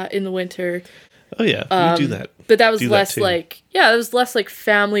in the winter. Oh yeah, we do that. But that was less like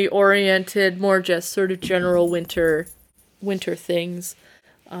family oriented, more just sort of general winter things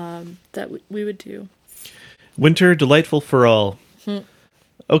that we would do. Winter delightful for all.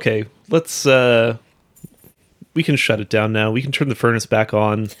 Okay, let's we can shut it down now. We can turn the furnace back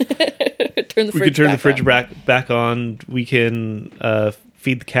on. We can turn the fridge back on. We can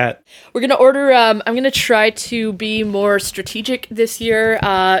feed the cat. We're gonna order. I'm gonna try to be more strategic this year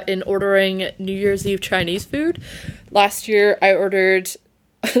in ordering New Year's Eve Chinese food. Last year I ordered.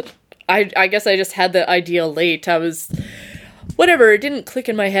 I guess I just had the idea late. Whatever. It didn't click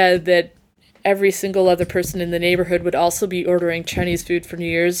in my head that every single other person in the neighborhood would also be ordering Chinese food for New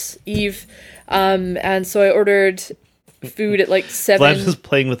Year's Eve, and so I ordered food at like 7. Vlad was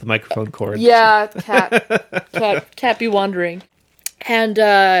playing with the microphone cord. Yeah, cat be wandering. And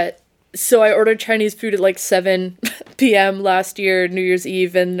so I ordered Chinese food at like 7 p.m. last year, New Year's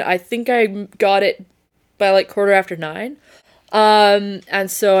Eve, and I think I got it by like 9:15. And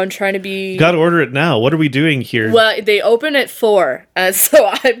so I'm trying to be... Gotta order it now. What are we doing here? Well, they open at 4, and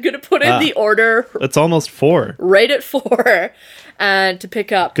so I'm going to put in the order... It's almost 4. Right at 4, and to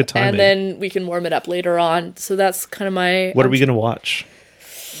pick up. Good timing. And then we can warm it up later on. So that's kind of my... What are we going to watch?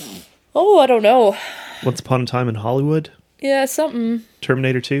 Oh, I don't know. Once Upon a Time in Hollywood? Yeah, something.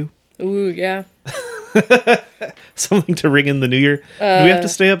 Terminator 2? Ooh, yeah. Something to ring in the new year. Do we have to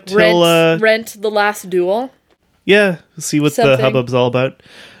stay up till... Rent The Last Duel. Yeah, see what Something. the hubbub's all about.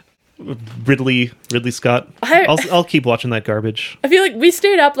 Ridley Scott. I'll keep watching that garbage. I feel like we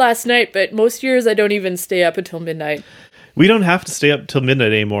stayed up last night, but most years I don't even stay up until midnight. We don't have to stay up till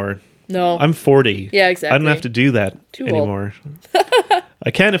midnight anymore. No. I'm 40. Yeah, exactly. I don't have to do that anymore. I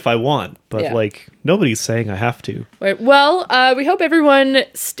can if I want, but nobody's saying I have to. Right. Well, we hope everyone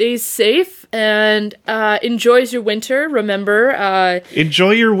stays safe and enjoys your winter. Remember,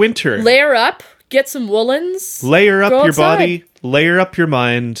 enjoy your winter. Layer up, get some woolens. Layer up your outside. body, layer up your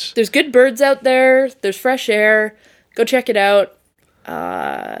mind. There's good birds out there. There's fresh air. Go check it out.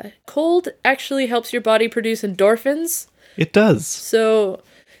 Cold actually helps your body produce endorphins. It does. So,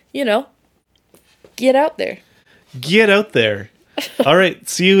 get out there. Get out there. All right.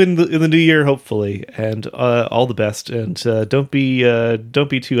 See you in the new year, hopefully, and all the best. And don't be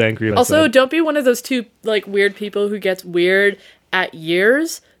too angry. Also, don't be one of those two weird people who gets weird at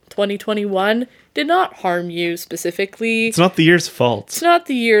years. 2021 did not harm you specifically. It's not the year's fault. It's not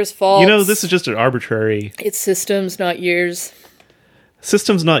the year's fault. This is just an arbitrary. It's systems, not years.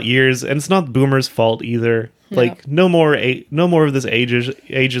 Systems, not years, and it's not boomers' fault either. No. No more of this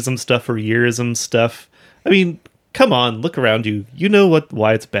ageism stuff or yearism stuff. I mean, come on, look around you. You know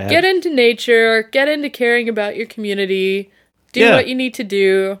why it's bad. Get into nature. Get into caring about your community. Do what you need to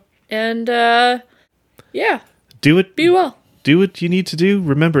do, and do it. Be well. Do what you need to do.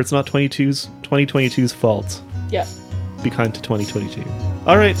 Remember, it's not 2022's fault. Yeah. Be kind to 2022.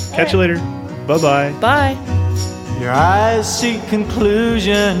 All right. Catch you later. Bye-bye. Bye. Your eyes seek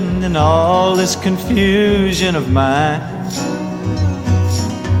conclusion in all this confusion of mine.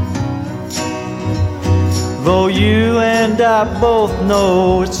 Though you and I both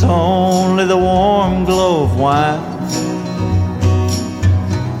know it's only the warm glow of wine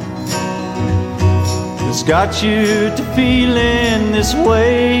that's got you to feeling this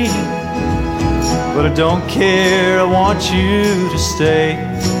way. But I don't care, I want you to stay.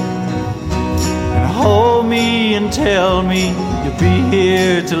 Hold me and tell me you'll be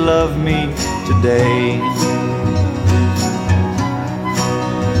here to love me today.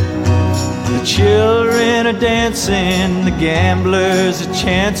 The children are dancing, the gamblers are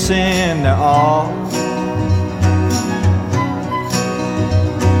chancing their all.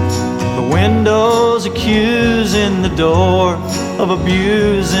 The windows accusing, the door of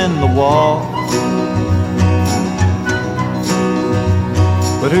abusing the wall.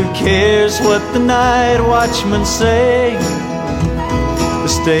 But who cares what the night watchmen say? The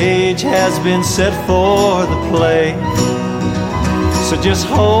stage has been set for the play. So just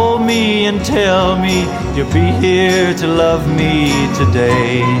hold me and tell me you'll be here to love me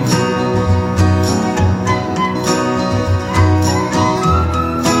today.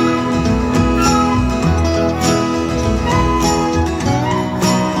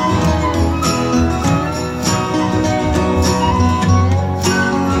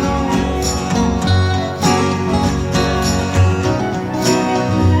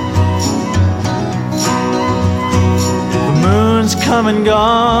 Come and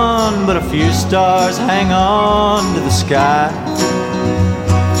gone, but a few stars hang on to the sky.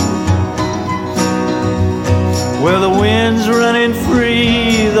 Well, the wind's running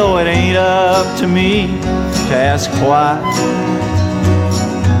free, though it ain't up to me to ask why.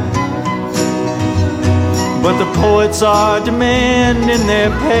 But the poets are demanding their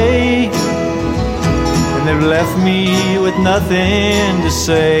pay, and they've left me with nothing to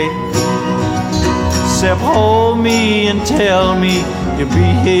say. Except hold me and tell me you'll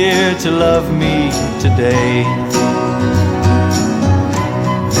be here to love me today.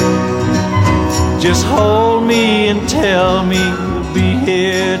 Just hold me and tell me you'll be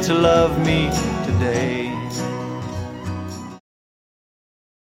here to love me today.